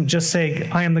he doesn't just say,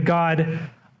 I am the God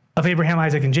of Abraham,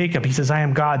 Isaac, and Jacob. He says, I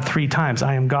am God 3 times.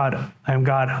 I am God, I am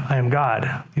God, I am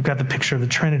God. You've got the picture of the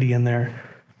Trinity in there,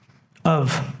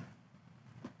 of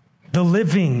the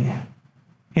living.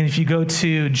 And if you go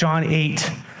to John 8,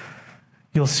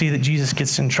 you'll see that Jesus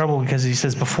gets in trouble because he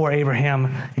says, before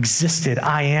Abraham existed,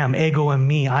 I am, ego and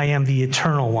me, I am the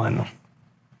eternal one.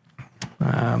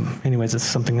 Anyways, it's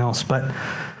something else. But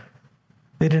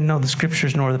they didn't know the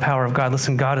scriptures nor the power of God.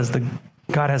 Listen, God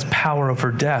has power over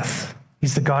death.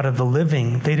 He's the God of the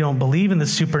living. They don't believe in the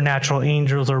supernatural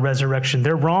angels or resurrection.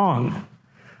 They're wrong.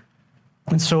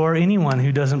 And so are anyone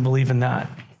who doesn't believe in that.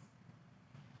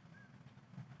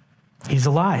 He's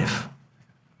alive.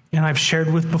 And I've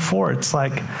shared with before, it's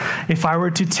like, if I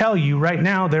were to tell you right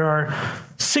now, there are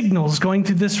signals going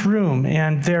through this room,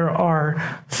 and there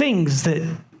are things that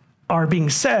are being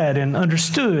said and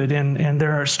understood, and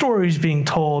there are stories being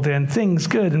told, and things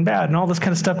good and bad, and all this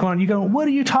kind of stuff going on. You go, what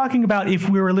are you talking about if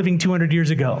we were living 200 years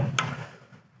ago?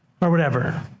 Or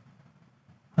whatever,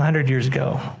 100 years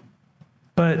ago.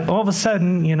 But all of a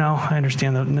sudden, I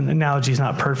understand the analogy is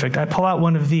not perfect. I pull out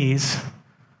one of these,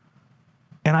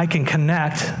 and I can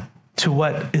connect to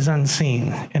what is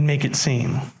unseen and make it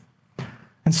seen.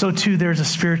 And so too, there's a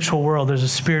spiritual world. There's a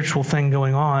spiritual thing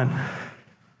going on.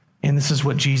 And this is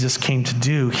what Jesus came to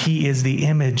do. He is the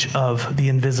image of the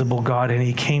invisible God, and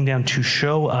he came down to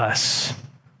show us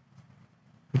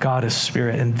God is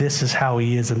spirit, and this is how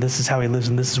he is, and this is how he lives,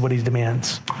 and this is what he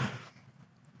demands.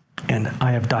 And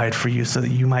I have died for you so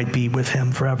that you might be with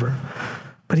him forever.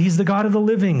 But he's the God of the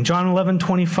living. John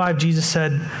 11:25, Jesus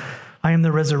said, I am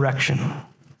the resurrection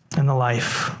and the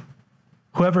life.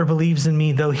 Whoever believes in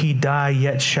me, though he die,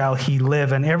 yet shall he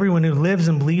live. And everyone who lives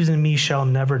and believes in me shall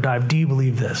never die. Do you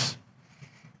believe this?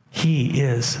 He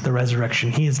is the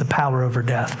resurrection. He is the power over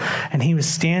death. And he was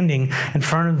standing in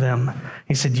front of them.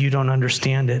 He said, you don't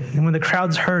understand it. And when the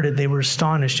crowds heard it, they were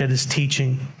astonished at his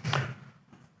teaching.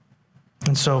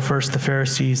 And so first the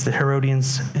Pharisees, the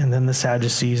Herodians, and then the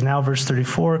Sadducees. Now verse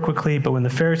 34 quickly. But when the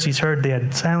Pharisees heard they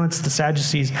had silenced the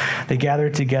Sadducees, they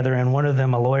gathered together, and one of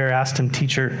them, a lawyer, asked him,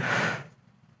 Teacher,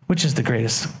 which is the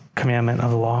greatest commandment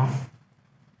of the law?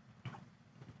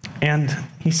 And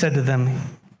he said to them,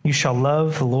 you shall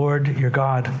love the Lord your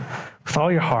God with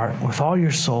all your heart, with all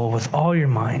your soul, with all your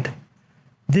mind.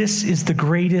 This is the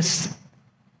greatest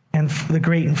and the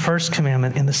great and first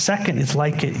commandment. And the second is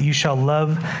like it. You shall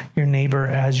love your neighbor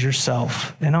as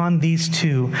yourself. And on these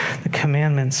two, the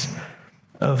commandments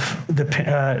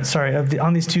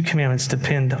on these two commandments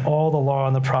depend all the law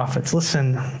and the prophets.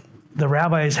 Listen, the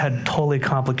rabbis had totally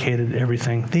complicated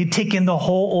everything. They'd taken the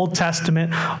whole Old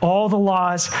Testament, all the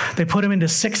laws, they put them into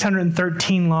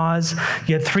 613 laws.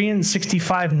 You had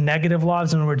 365 negative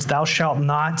laws, in other words, thou shalt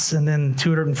nots, and then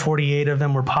 248 of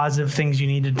them were positive things you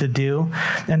needed to do.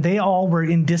 And they all were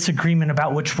in disagreement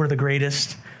about which were the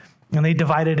greatest. And they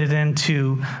divided it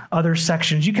into other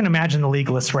sections. You can imagine the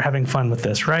legalists were having fun with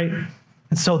this, right?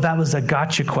 And so that was a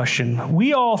gotcha question.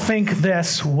 We all think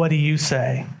this, what do you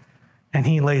say? And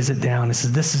he lays it down. He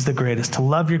says, this is the greatest, to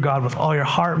love your God with all your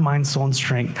heart, mind, soul, and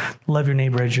strength. Love your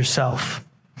neighbor as yourself.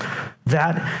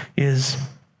 That is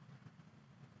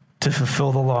to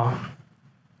fulfill the law.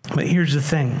 But here's the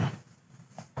thing.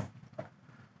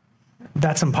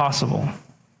 That's impossible.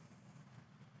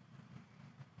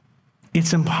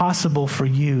 It's impossible for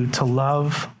you to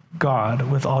love God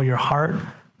with all your heart,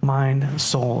 mind,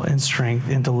 soul, and strength,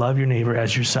 and to love your neighbor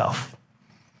as yourself.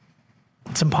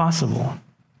 It's impossible.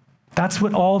 That's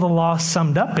what all the law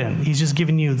summed up in. He's just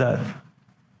giving you the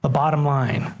bottom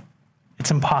line.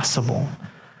 It's impossible.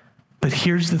 But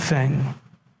here's the thing.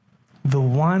 The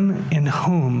one in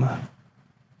whom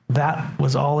that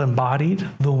was all embodied,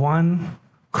 the one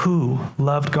who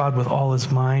loved God with all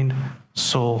his mind,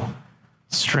 soul,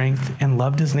 strength, and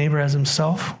loved his neighbor as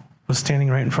himself, was standing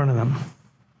right in front of them.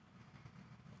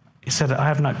 He said, I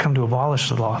have not come to abolish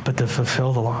the law, but to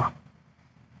fulfill the law.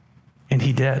 And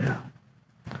he did.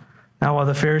 Now, while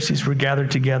the Pharisees were gathered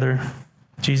together,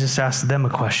 Jesus asked them a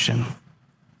question.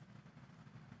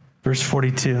 Verse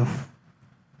 42.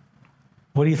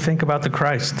 What do you think about the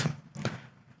Christ?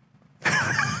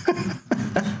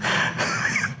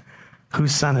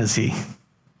 Whose son is he?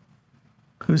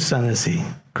 Whose son is he?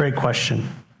 Great question.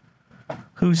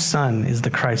 Whose son is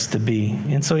the Christ to be?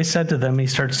 And so he said to them, he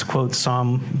starts to quote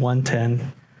Psalm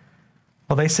 110.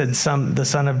 Well, they said, the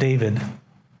son of David,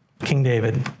 King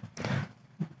David.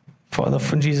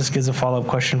 Jesus gives a follow-up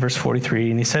question, verse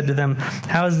 43, and he said to them,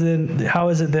 how is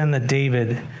it then that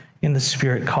David in the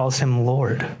Spirit calls him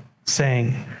Lord,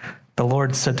 saying, the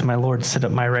Lord said to my Lord, sit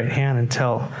at my right hand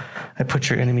until I put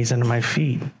your enemies under my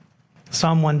feet?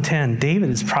 Psalm 110, David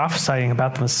is prophesying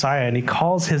about the Messiah, and he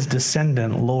calls his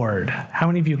descendant Lord. How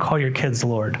many of you call your kids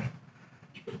Lord?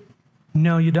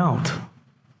 No, you don't.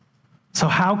 So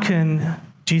how can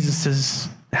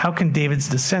David's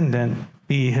descendant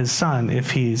be his son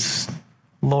if he's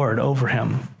Lord over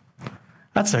him?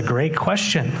 That's a great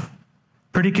question.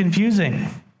 Pretty confusing.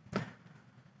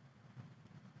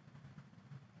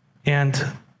 And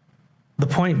the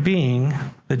point being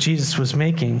that Jesus was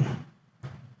making,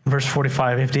 verse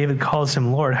 45, if David calls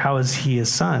him Lord, how is he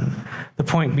his son? The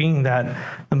point being that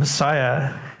the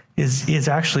Messiah is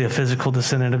actually a physical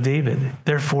descendant of David.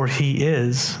 Therefore, he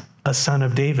is a son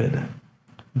of David.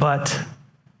 But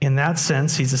in that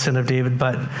sense, he's a son of David,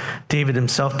 but David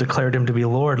himself declared him to be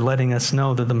Lord, letting us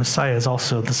know that the Messiah is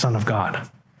also the Son of God.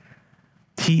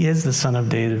 He is the son of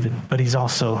David, but he's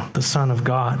also the Son of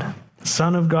God.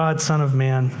 Son of God, Son of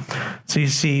man. So you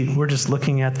see, they were just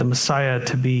looking at the Messiah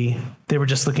to be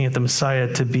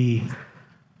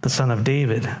the Son of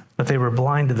David, but they were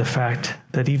blind to the fact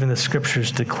that even the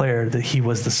scriptures declared that he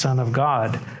was the Son of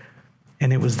God,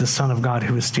 and it was the Son of God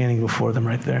who was standing before them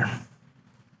right there.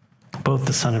 Both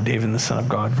the Son of David and the Son of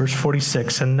God. Verse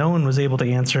 46, and no one was able to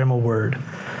answer him a word,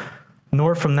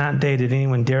 nor from that day did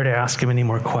anyone dare to ask him any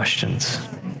more questions.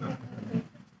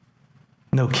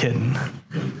 No kidding.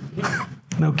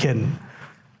 No kidding.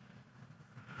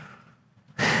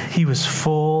 He was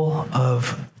full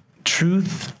of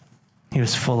truth. He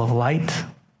was full of light.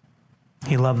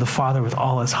 He loved the Father with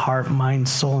all his heart, mind,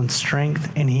 soul, and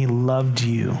strength, and he loved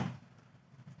you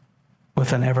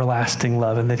with an everlasting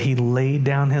love, and that he laid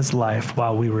down his life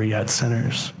while we were yet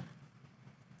sinners.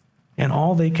 And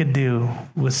all they could do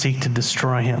was seek to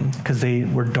destroy him because they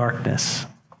were darkness.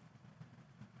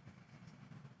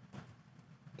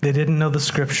 They didn't know the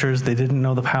scriptures. They didn't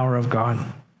know the power of God,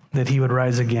 that he would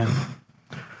rise again.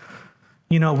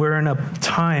 You know, we're in a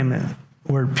time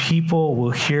where people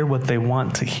will hear what they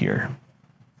want to hear.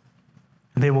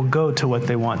 They will go to what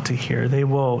they want to hear. They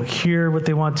will hear what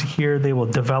they want to hear. They will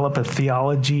develop a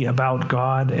theology about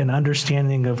God, an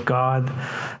understanding of God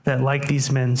that, like these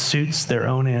men, suits their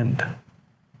own end.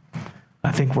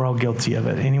 I think we're all guilty of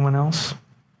it. Anyone else?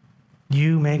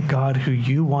 You make God who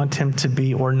you want him to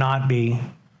be or not be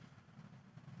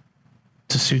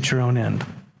to suit your own end.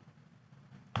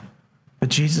 But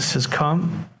Jesus has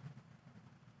come.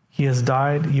 He has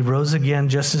died. He rose again,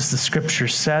 just as the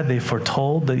scriptures said. They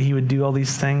foretold that he would do all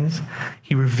these things.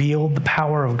 He revealed the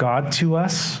power of God to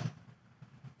us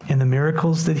in the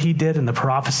miracles that he did and the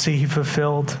prophecy he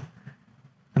fulfilled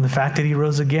and the fact that he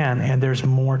rose again, and there's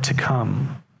more to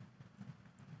come.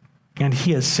 And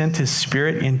he has sent his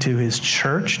Spirit into his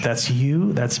church. That's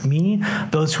you, that's me.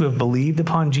 Those who have believed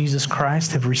upon Jesus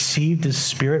Christ have received his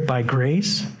Spirit by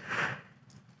grace.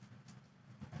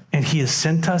 And he has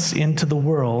sent us into the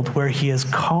world where he is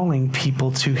calling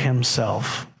people to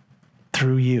himself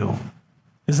through you.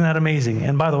 Isn't that amazing?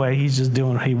 And by the way, he's just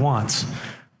doing what he wants,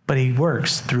 but he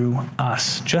works through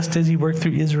us. Just as he worked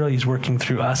through Israel, he's working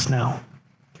through us now.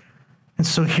 And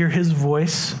so hear his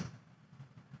voice.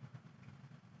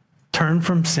 Turn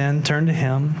from sin, turn to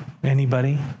him.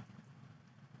 Anybody?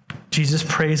 Jesus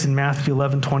prays in Matthew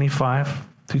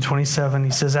 11:25-27.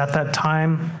 He says, at that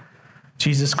time,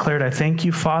 Jesus declared, I thank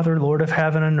you, Father, Lord of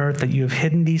heaven and earth, that you have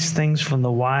hidden these things from the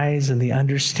wise and the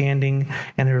understanding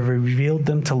and have revealed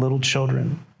them to little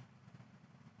children.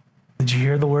 Did you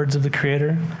hear the words of the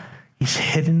Creator? He's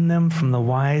hidden them from the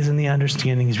wise and the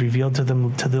understanding. He's revealed to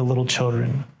them to the little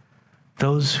children.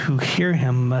 Those who hear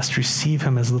him must receive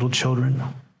him as little children.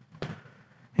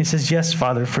 He says, yes,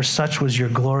 Father, for such was your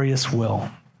glorious will.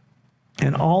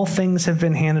 And all things have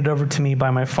been handed over to me by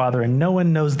my Father, and no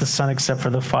one knows the Son except for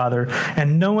the Father,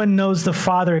 and no one knows the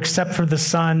Father except for the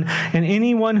Son, and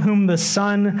anyone whom the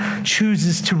Son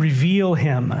chooses to reveal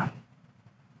him.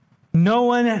 No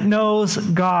one knows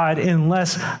God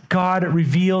unless God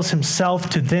reveals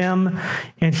himself to them.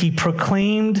 And he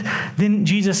proclaimed, then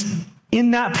Jesus,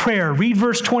 in that prayer, read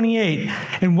verse 28,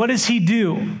 and what does he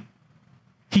do?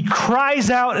 He cries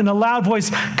out in a loud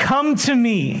voice, come to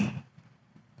me,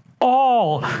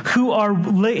 all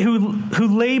who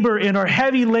labor and are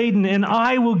heavy laden, and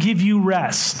I will give you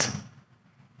rest.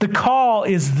 The call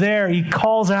is there. He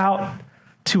calls out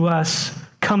to us,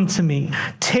 come to me.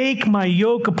 Take my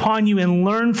yoke upon you and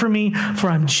learn from me, for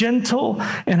I'm gentle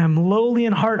and I'm lowly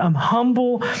in heart. I'm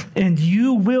humble, and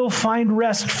you will find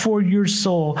rest for your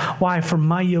soul. Why? For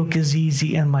my yoke is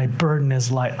easy and my burden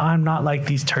is light. I'm not like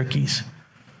these turkeys.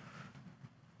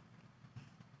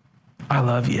 I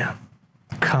love you.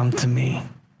 Come to me.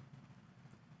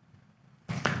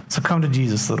 So come to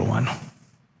Jesus, little one.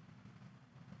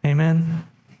 Amen.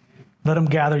 Let him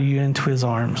gather you into his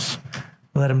arms.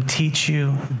 Let him teach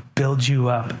you, build you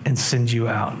up, and send you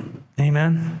out.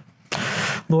 Amen.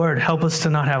 Lord, help us to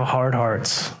not have hard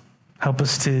hearts. Help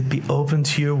us to be open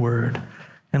to your word.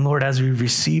 And Lord, as we've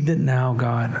received it now,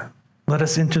 God, let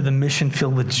us enter the mission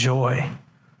field with joy.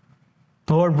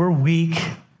 Lord, we're weak,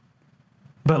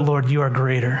 but Lord, you are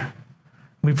greater.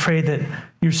 We pray that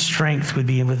your strength would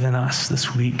be within us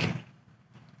this week.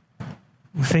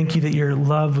 We thank you that your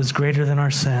love was greater than our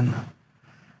sin.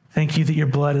 Thank you that your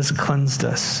blood has cleansed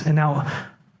us. And now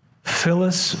fill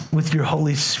us with your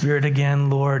Holy Spirit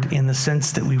again, Lord, in the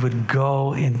sense that we would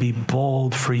go and be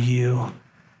bold for you.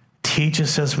 Teach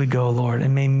us as we go, Lord,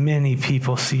 and may many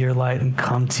people see your light and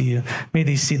come to you. May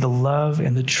they see the love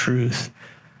and the truth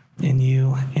in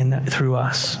you and through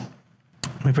us.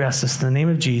 We ask this in the name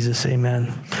of Jesus.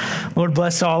 Amen. Lord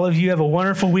bless all of you. Have a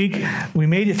wonderful week. We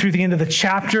made it through the end of the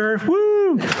chapter.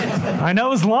 Woo! I know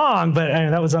it was long, but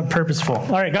that was purposeful.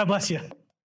 All right. God bless you.